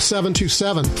activities, call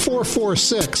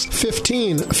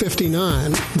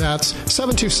 727-446-1559. That's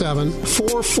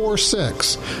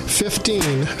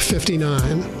 727-446-1559.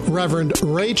 Reverend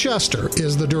Ray Chester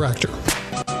is the director.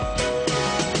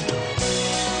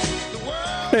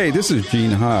 Hey, this is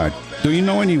Gene Hodge. Do you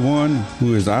know anyone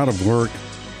who is out of work,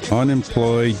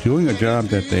 unemployed, doing a job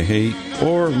that they hate,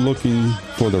 or looking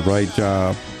for the right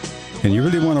job, and you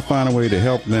really want to find a way to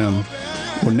help them?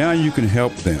 Well, now you can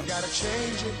help them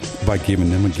by giving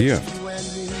them a gift.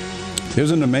 There's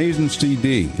an amazing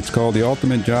CD. It's called the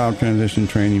Ultimate Job Transition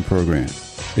Training Program.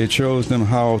 It shows them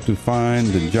how to find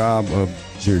the job of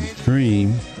their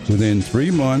dream within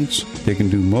 3 months. They can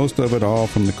do most of it all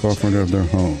from the comfort of their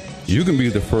home. You can be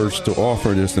the first to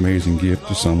offer this amazing gift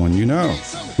to someone you know.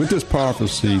 With this powerful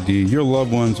CD, your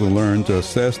loved ones will learn to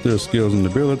assess their skills and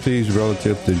abilities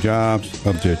relative to jobs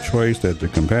of their choice that they're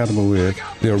compatible with.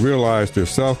 They'll realize their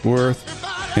self-worth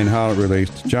and how it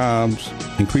relates to jobs,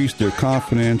 increase their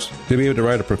confidence. They'll be able to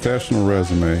write a professional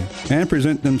resume and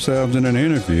present themselves in an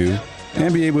interview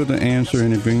and be able to answer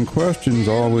interviewing questions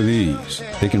all with ease.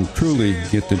 They can truly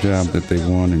get the job that they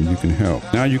want, and you can help.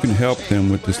 Now you can help them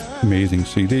with this amazing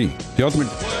CD. The Ultimate...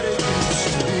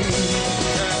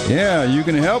 Yeah, you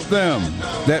can help them.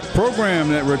 That program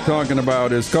that we're talking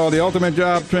about is called the Ultimate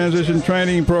Job Transition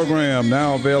Training Program,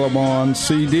 now available on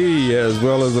CD as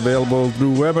well as available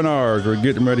through webinars. We're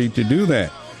getting ready to do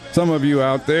that. Some of you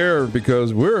out there,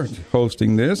 because we're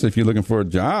hosting this, if you're looking for a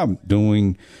job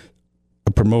doing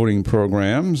promoting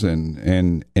programs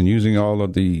and using all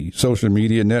of the social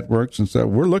media networks and stuff,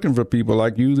 we're looking for people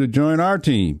like you to join our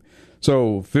team.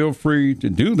 So feel free to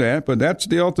do that. But that's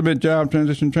the Ultimate Job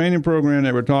Transition Training Program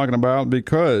that we're talking about,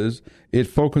 because it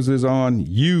focuses on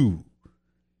you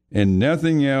and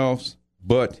nothing else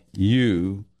but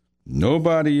you,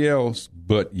 nobody else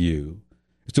but you.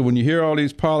 So when you hear all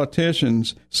these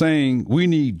politicians saying we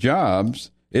need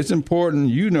jobs, it's important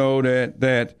you know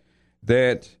that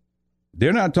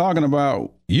they're not talking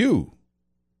about you.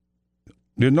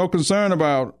 There's no concern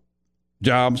about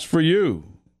jobs for you.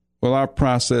 Well, our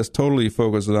process totally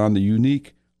focuses on the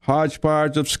unique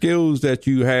hodgepodge of skills that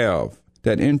you have,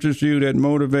 that interest you, that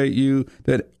motivate you,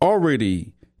 that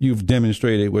already you've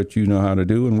demonstrated what you know how to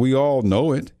do, and we all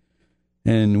know it.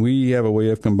 And we have a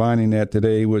way of combining that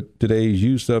today with today's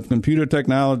use of computer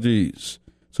technologies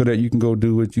so that you can go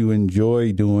do what you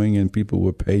enjoy doing and people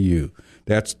will pay you.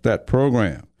 That's that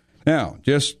program. Now,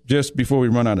 just before we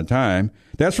run out of time,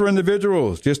 that's for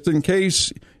individuals. Just in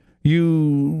case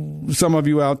some of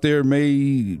you out there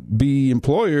may be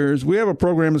employers, we have a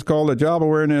program that's called the Job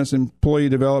Awareness Employee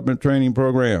Development Training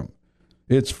Program.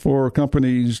 It's for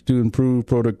companies to improve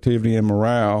productivity and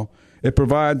morale. It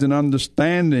provides an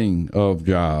understanding of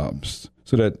jobs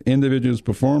so that individuals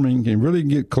performing can really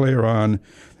get clear on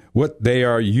what they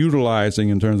are utilizing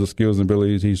in terms of skills and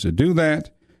abilities to do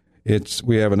that.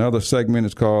 We have another segment.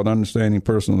 It's called Understanding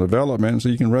Personal Development. So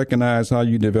you can recognize how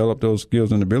you develop those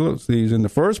skills and abilities in the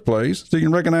first place. So you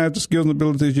can recognize the skills and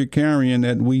abilities you're carrying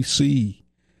that we see.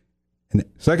 And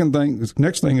the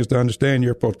next thing is to understand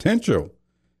your potential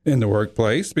in the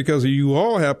workplace, because you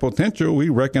all have potential. We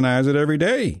recognize it every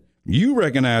day. You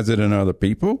recognize it in other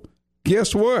people.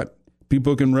 Guess what?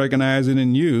 People can recognize it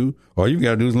in you. All you've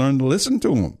got to do is learn to listen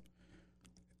to them.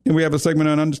 And we have a segment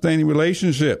on understanding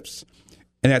relationships.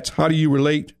 And that's how do you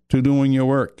relate to doing your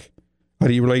work? How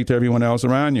do you relate to everyone else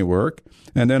around your work?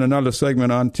 And then another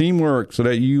segment on teamwork so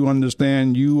that you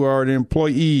understand you are an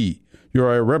employee.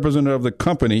 You're a representative of the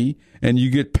company, and you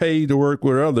get paid to work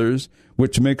with others,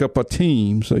 which make up a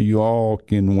team so you all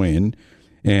can win.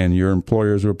 And your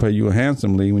employers will pay you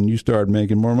handsomely when you start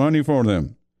making more money for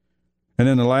them. And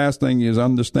then the last thing is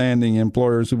understanding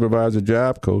employer-supervisor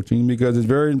job coaching, because it's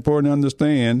very important to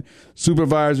understand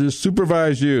supervisors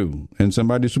supervise you, and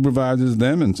somebody supervises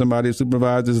them, and somebody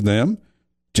supervises them,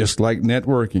 just like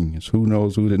networking. It's who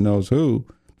knows who that knows who.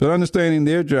 But understanding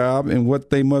their job and what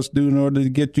they must do in order to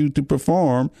get you to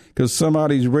perform, because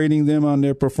somebody's rating them on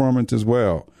their performance as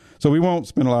well. So we won't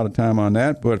spend a lot of time on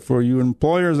that, but for you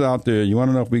employers out there, you want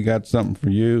to know if we got something for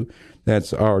you,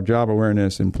 that's our Job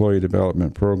Awareness Employee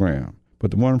Development Program. But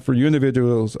the one for you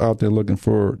individuals out there looking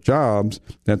for jobs,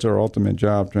 that's our Ultimate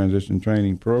Job Transition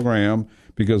Training Program,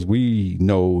 because we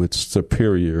know it's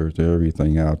superior to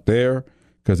everything out there,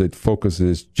 because it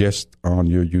focuses just on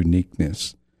your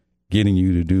uniqueness, getting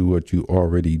you to do what you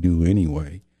already do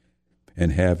anyway,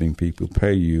 and having people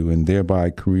pay you, and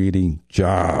thereby creating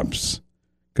jobs.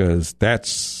 Because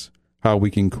that's how we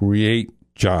can create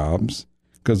jobs,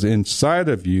 because inside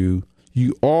of you,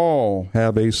 you all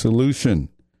have a solution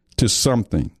to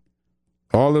something.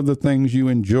 All of the things you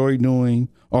enjoy doing,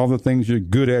 all the things you're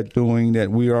good at doing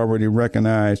that we already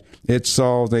recognize, it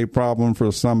solves a problem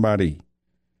for somebody.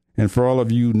 And for all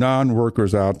of you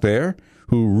non-workers out there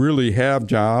who really have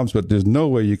jobs, but there's no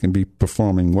way you can be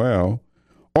performing well,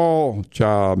 all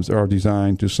jobs are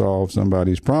designed to solve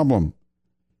somebody's problem.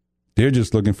 They're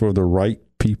just looking for the right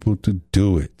people to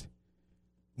do it.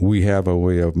 We have a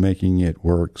way of making it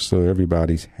work so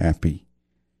everybody's happy.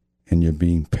 And you're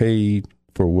being paid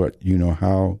for what you know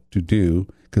how to do,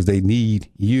 because they need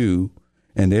you,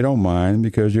 and they don't mind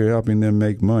because you're helping them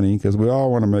make money, because we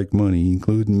all want to make money,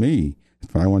 including me.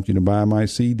 If I want you to buy my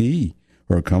CD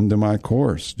or come to my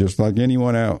course, just like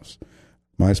anyone else.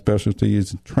 My specialty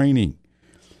is training.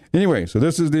 Anyway, so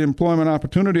this is the Employment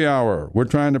Opportunity Hour. We're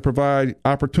trying to provide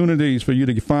opportunities for you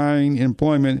to find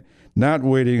employment, not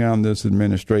waiting on this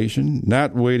administration,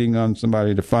 not waiting on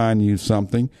somebody to find you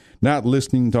something, not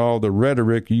listening to all the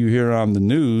rhetoric you hear on the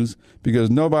news, because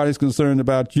nobody's concerned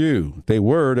about you. If they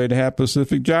were, they'd have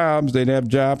specific jobs, they'd have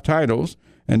job titles,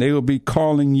 and they will be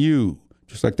calling you,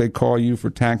 just like they call you for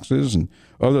taxes and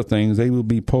other things. They will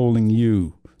be polling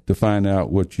you to find out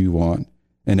what you want.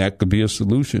 And that could be a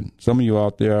solution. Some of you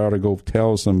out there ought to go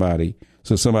tell somebody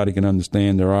so somebody can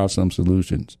understand there are some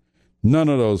solutions. None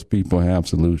of those people have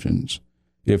solutions.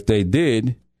 If they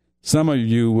did, some of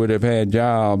you would have had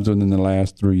jobs within the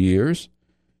last 3 years,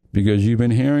 because you've been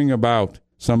hearing about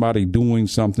somebody doing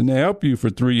something to help you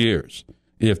for 3 years.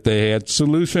 If they had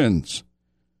solutions,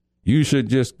 you should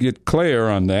just get clear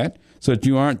on that so that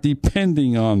you aren't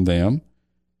depending on them.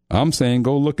 I'm saying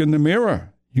go look in the mirror.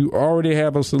 You already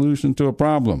have a solution to a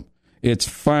problem. It's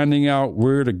finding out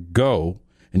where to go,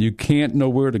 and you can't know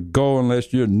where to go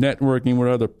unless you're networking with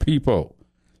other people,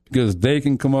 because they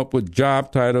can come up with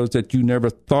job titles that you never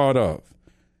thought of.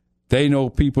 They know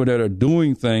people that are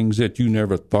doing things that you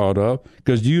never thought of,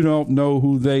 because you don't know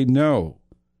who they know.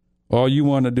 All you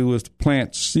want to do is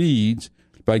plant seeds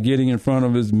by getting in front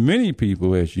of as many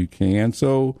people as you can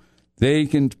so they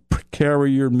can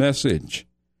carry your message.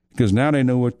 Because now they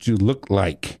know what you look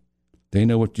like. They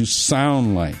know what you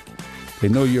sound like. They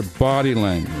know your body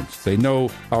language. They know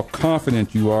how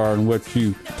confident you are in what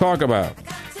you talk about,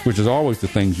 which is always the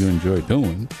things you enjoy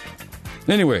doing.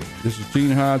 Anyway, this is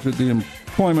Gene Hodge with the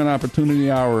Employment Opportunity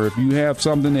Hour. If you have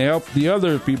something to help the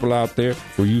other people out there,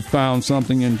 or you found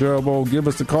something enjoyable, give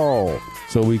us a call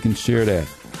so we can share that.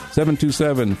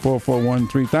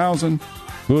 727-441-3000.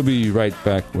 We'll be right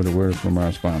back with a word from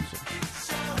our sponsor.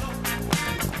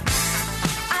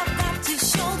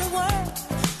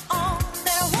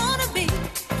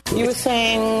 You were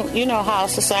saying, you know, how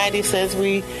society says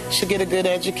we should get a good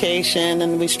education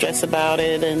and we stress about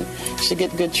it and should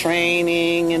get good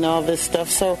training and all this stuff.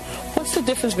 So what's the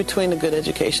difference between a good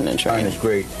education and training? It's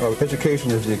great.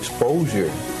 Education is the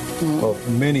exposure of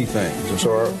many things. And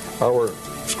so our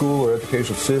school or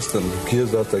educational system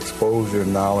gives us the exposure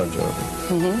and knowledge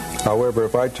of it. However,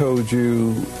 if I told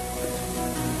you,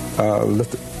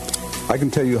 I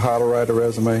can tell you how to write a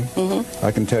resume.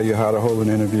 I can tell you how to hold an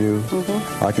interview.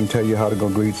 I can tell you how to go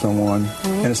greet someone.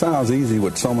 And it sounds easy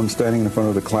with someone standing in front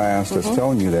of the class that's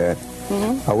telling you that.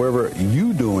 However,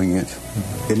 you doing it,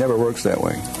 it never works that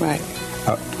way. Right.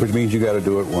 Which means you got to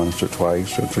do it once or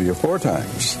twice or 3 or 4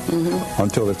 times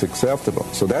until it's acceptable.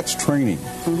 So that's training.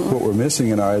 What we're missing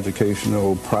in our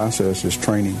educational process is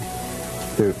training.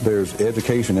 There's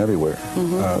education everywhere.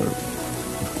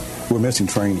 We're missing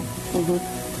training.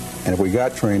 And if we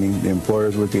got training, the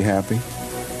employers would be happy.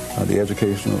 The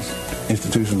educational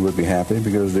institutions would be happy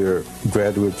because their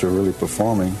graduates are really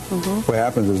performing. What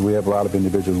happens is we have a lot of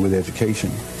individuals with education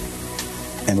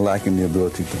and lacking the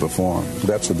ability to perform.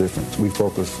 That's the difference. We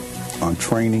focus on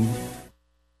training.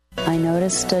 I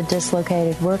noticed a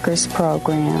dislocated workers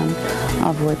program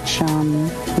of which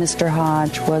Mr.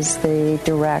 Hodge was the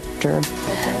director.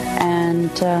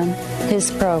 And his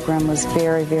program was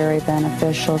very, very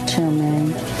beneficial to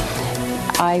me.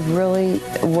 I really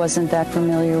wasn't that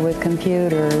familiar with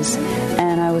computers,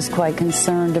 and I was quite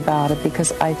concerned about it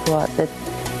because I thought that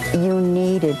you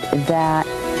needed that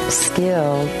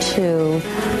skill to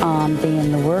be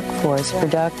in the workforce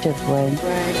productively.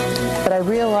 But I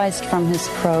realized from his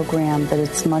program that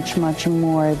it's much, much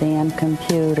more than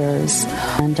computers.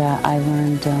 And I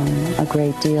learned a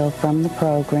great deal from the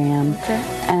program.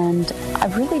 And I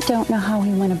really don't know how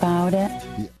he went about it.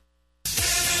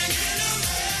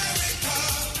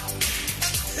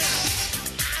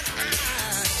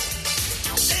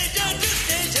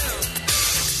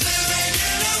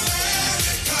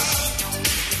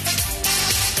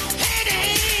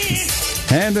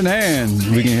 Hand in hand,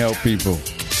 we can help people.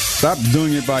 Stop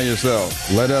doing it by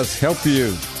yourself. Let us help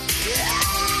you.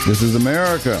 This is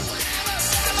America.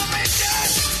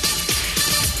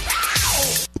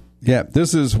 Yeah,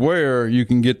 this is where you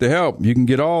can get the help. You can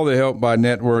get all the help by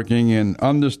networking and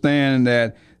understand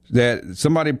that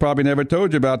somebody probably never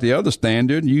told you about the other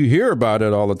standard. You hear about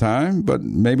it all the time, but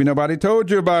maybe nobody told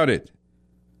you about it.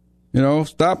 You know,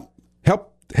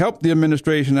 help the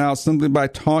administration out simply by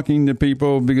talking to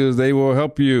people because they will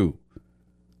help you.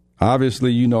 Obviously,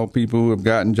 you know people who have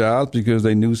gotten jobs because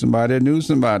they knew somebody that knew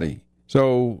somebody.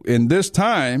 So in this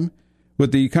time,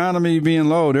 with the economy being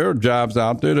low, there are jobs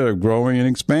out there that are growing and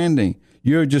expanding.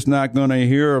 You're just not going to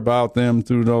hear about them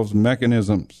through those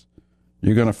mechanisms.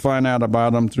 You're going to find out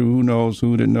about them through who knows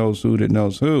who that knows who that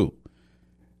knows who.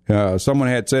 Someone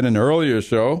had said in an earlier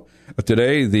show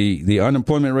today, the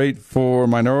unemployment rate for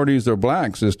minorities or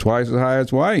blacks is twice as high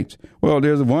as whites. Well,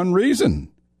 there's one reason.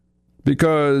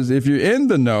 Because if you're in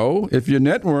the know, if you're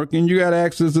networking, you got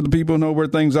access to the people who know where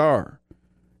things are.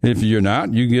 If you're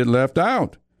not, you get left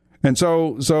out. And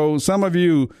so some of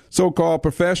you so-called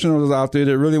professionals out there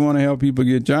that really want to help people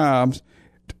get jobs,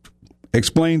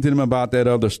 explain to them about that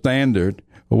other standard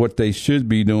or what they should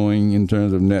be doing in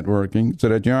terms of networking so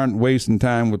that you aren't wasting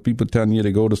time with people telling you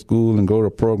to go to school and go to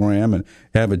a program and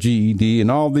have a GED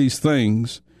and all these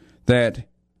things that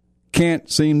can't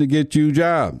seem to get you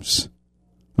jobs.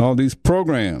 All these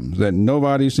programs that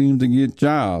nobody seems to get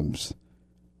jobs.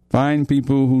 Find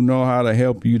people who know how to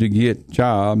help you to get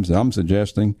jobs. I'm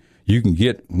suggesting you can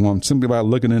get one simply by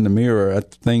looking in the mirror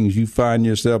at the things you find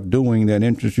yourself doing that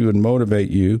interest you and motivate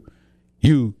you.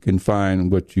 You can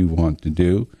find what you want to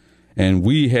do. And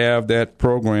we have that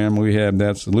program. We have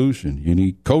that solution. You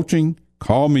need coaching?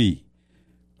 Call me.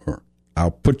 Or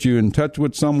I'll put you in touch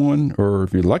with someone. Or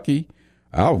if you're lucky,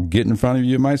 I'll get in front of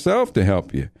you myself to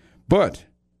help you. But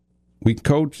we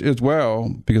coach as well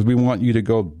because we want you to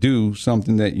go do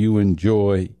something that you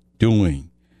enjoy doing,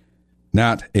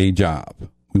 not a job.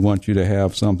 We want you to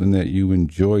have something that you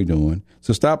enjoy doing.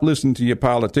 So stop listening to your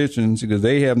politicians because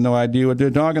they have no idea what they're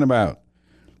talking about.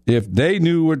 If they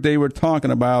knew what they were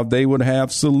talking about, they would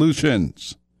have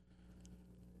solutions.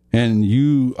 And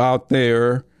you out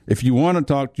there, if you want to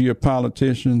talk to your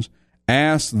politicians,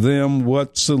 ask them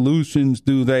what solutions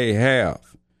do they have.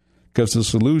 Because the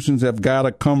solutions have got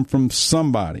to come from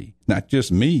somebody, not just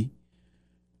me.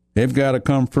 They've got to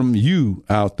come from you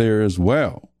out there as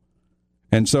well.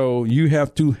 And so you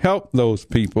have to help those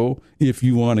people if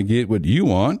you want to get what you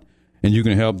want, and you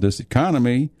can help this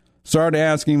economy. Start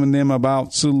asking them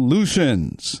about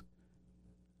solutions.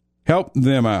 Help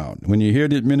them out. When you hear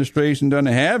the administration doesn't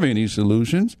have any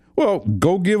solutions, well,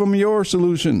 go give them your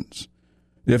solutions.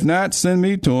 If not, send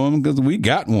me to them, because we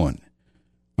got one.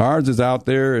 Ours is out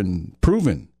there and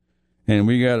proven. And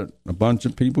we got a bunch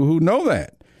of people who know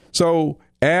that. So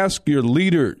ask your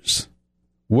leaders,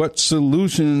 what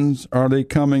solutions are they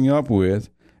coming up with?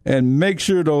 And make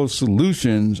sure those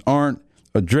solutions aren't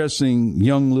addressing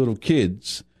young little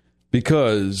kids,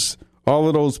 because all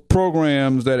of those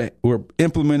programs that were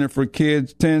implemented for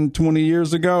kids 10, 20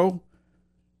 years ago,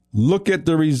 look at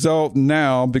the result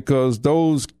now, because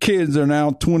those kids are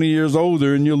now 20 years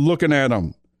older, and you're looking at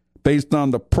them based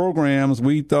on the programs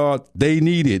we thought they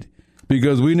needed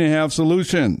because we didn't have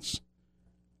solutions.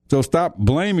 So stop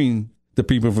blaming the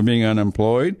people for being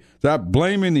unemployed. Stop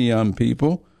blaming the young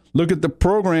people. Look at the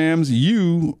programs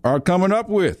you are coming up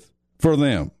with for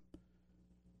them.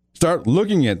 Start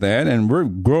looking at that, and we're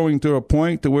growing to a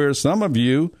point to where some of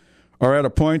you are at a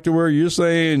point to where you're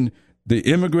saying the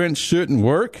immigrants shouldn't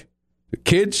work, the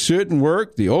kids shouldn't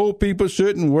work, the old people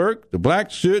shouldn't work, the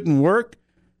blacks shouldn't work,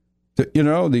 the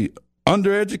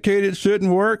undereducated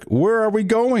shouldn't work. Where are we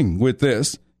going with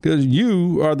this? Because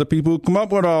you are the people who come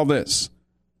up with all this.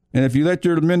 And if you let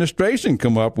your administration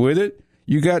come up with it,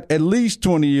 you got at least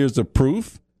 20 years of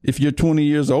proof if you're 20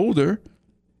 years older.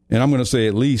 And I'm going to say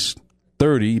at least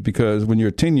 30, because when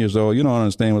you're 10 years old, you don't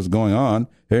understand what's going on.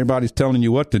 Everybody's telling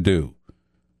you what to do.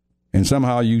 And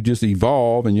somehow you just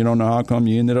evolve, and you don't know how come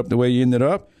you ended up the way you ended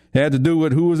up. It had to do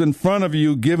with who was in front of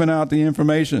you giving out the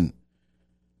information.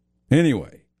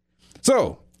 Anyway,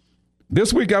 so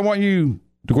this week I want you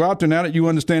to go out there, now that you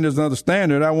understand there's another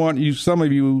standard. I want you, some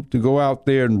of you, to go out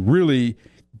there and really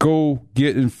go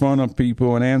get in front of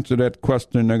people and answer that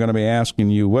question they're going to be asking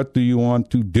you. What do you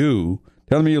want to do?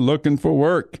 Tell me you're looking for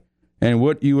work, and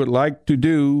what you would like to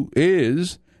do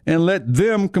is, and let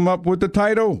them come up with the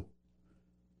title.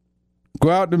 Go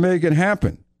out to make it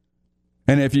happen.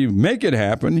 And if you make it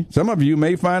happen, some of you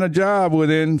may find a job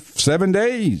within 7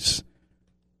 days.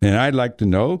 And I'd like to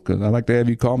know, because I'd like to have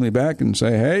you call me back and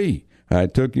say, hey, I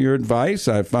took your advice.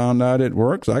 I found out it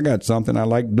works. I got something I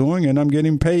like doing, and I'm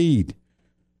getting paid.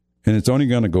 And it's only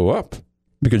going to go up,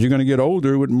 because you're going to get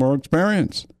older with more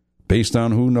experience based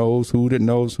on who knows who that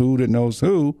knows who that knows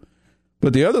who.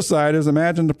 But the other side is,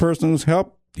 imagine the person who's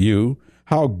helped you,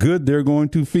 how good they're going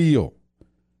to feel.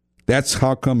 That's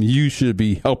how come you should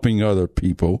be helping other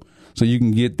people, so you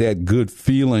can get that good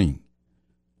feeling.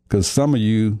 Because some of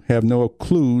you have no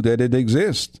clue that it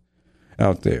exists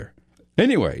out there.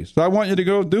 Anyway, so I want you to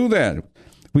go do that.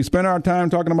 We spent our time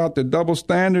talking about the double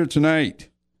standard tonight.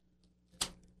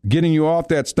 Getting you off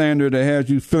that standard that has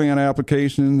you filling out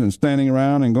applications and standing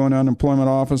around and going to unemployment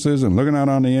offices and looking out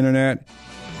on the internet.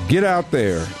 Get out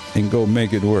there and go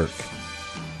make it work.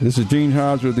 This is Gene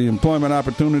Hodge with the Employment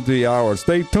Opportunity Hour.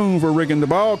 Stay tuned for Rick and the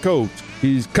Ball Coach.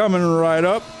 He's coming right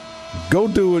up. Go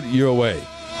do it your way.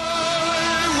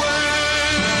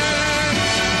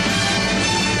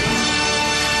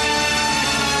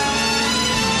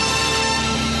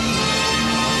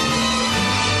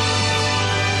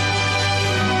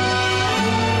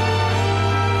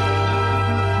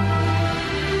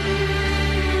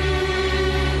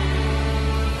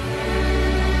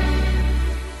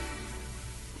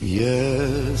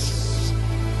 Yes,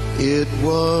 it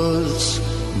was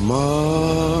my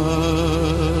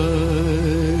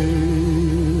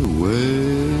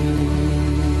way.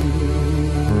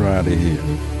 Right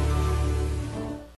here.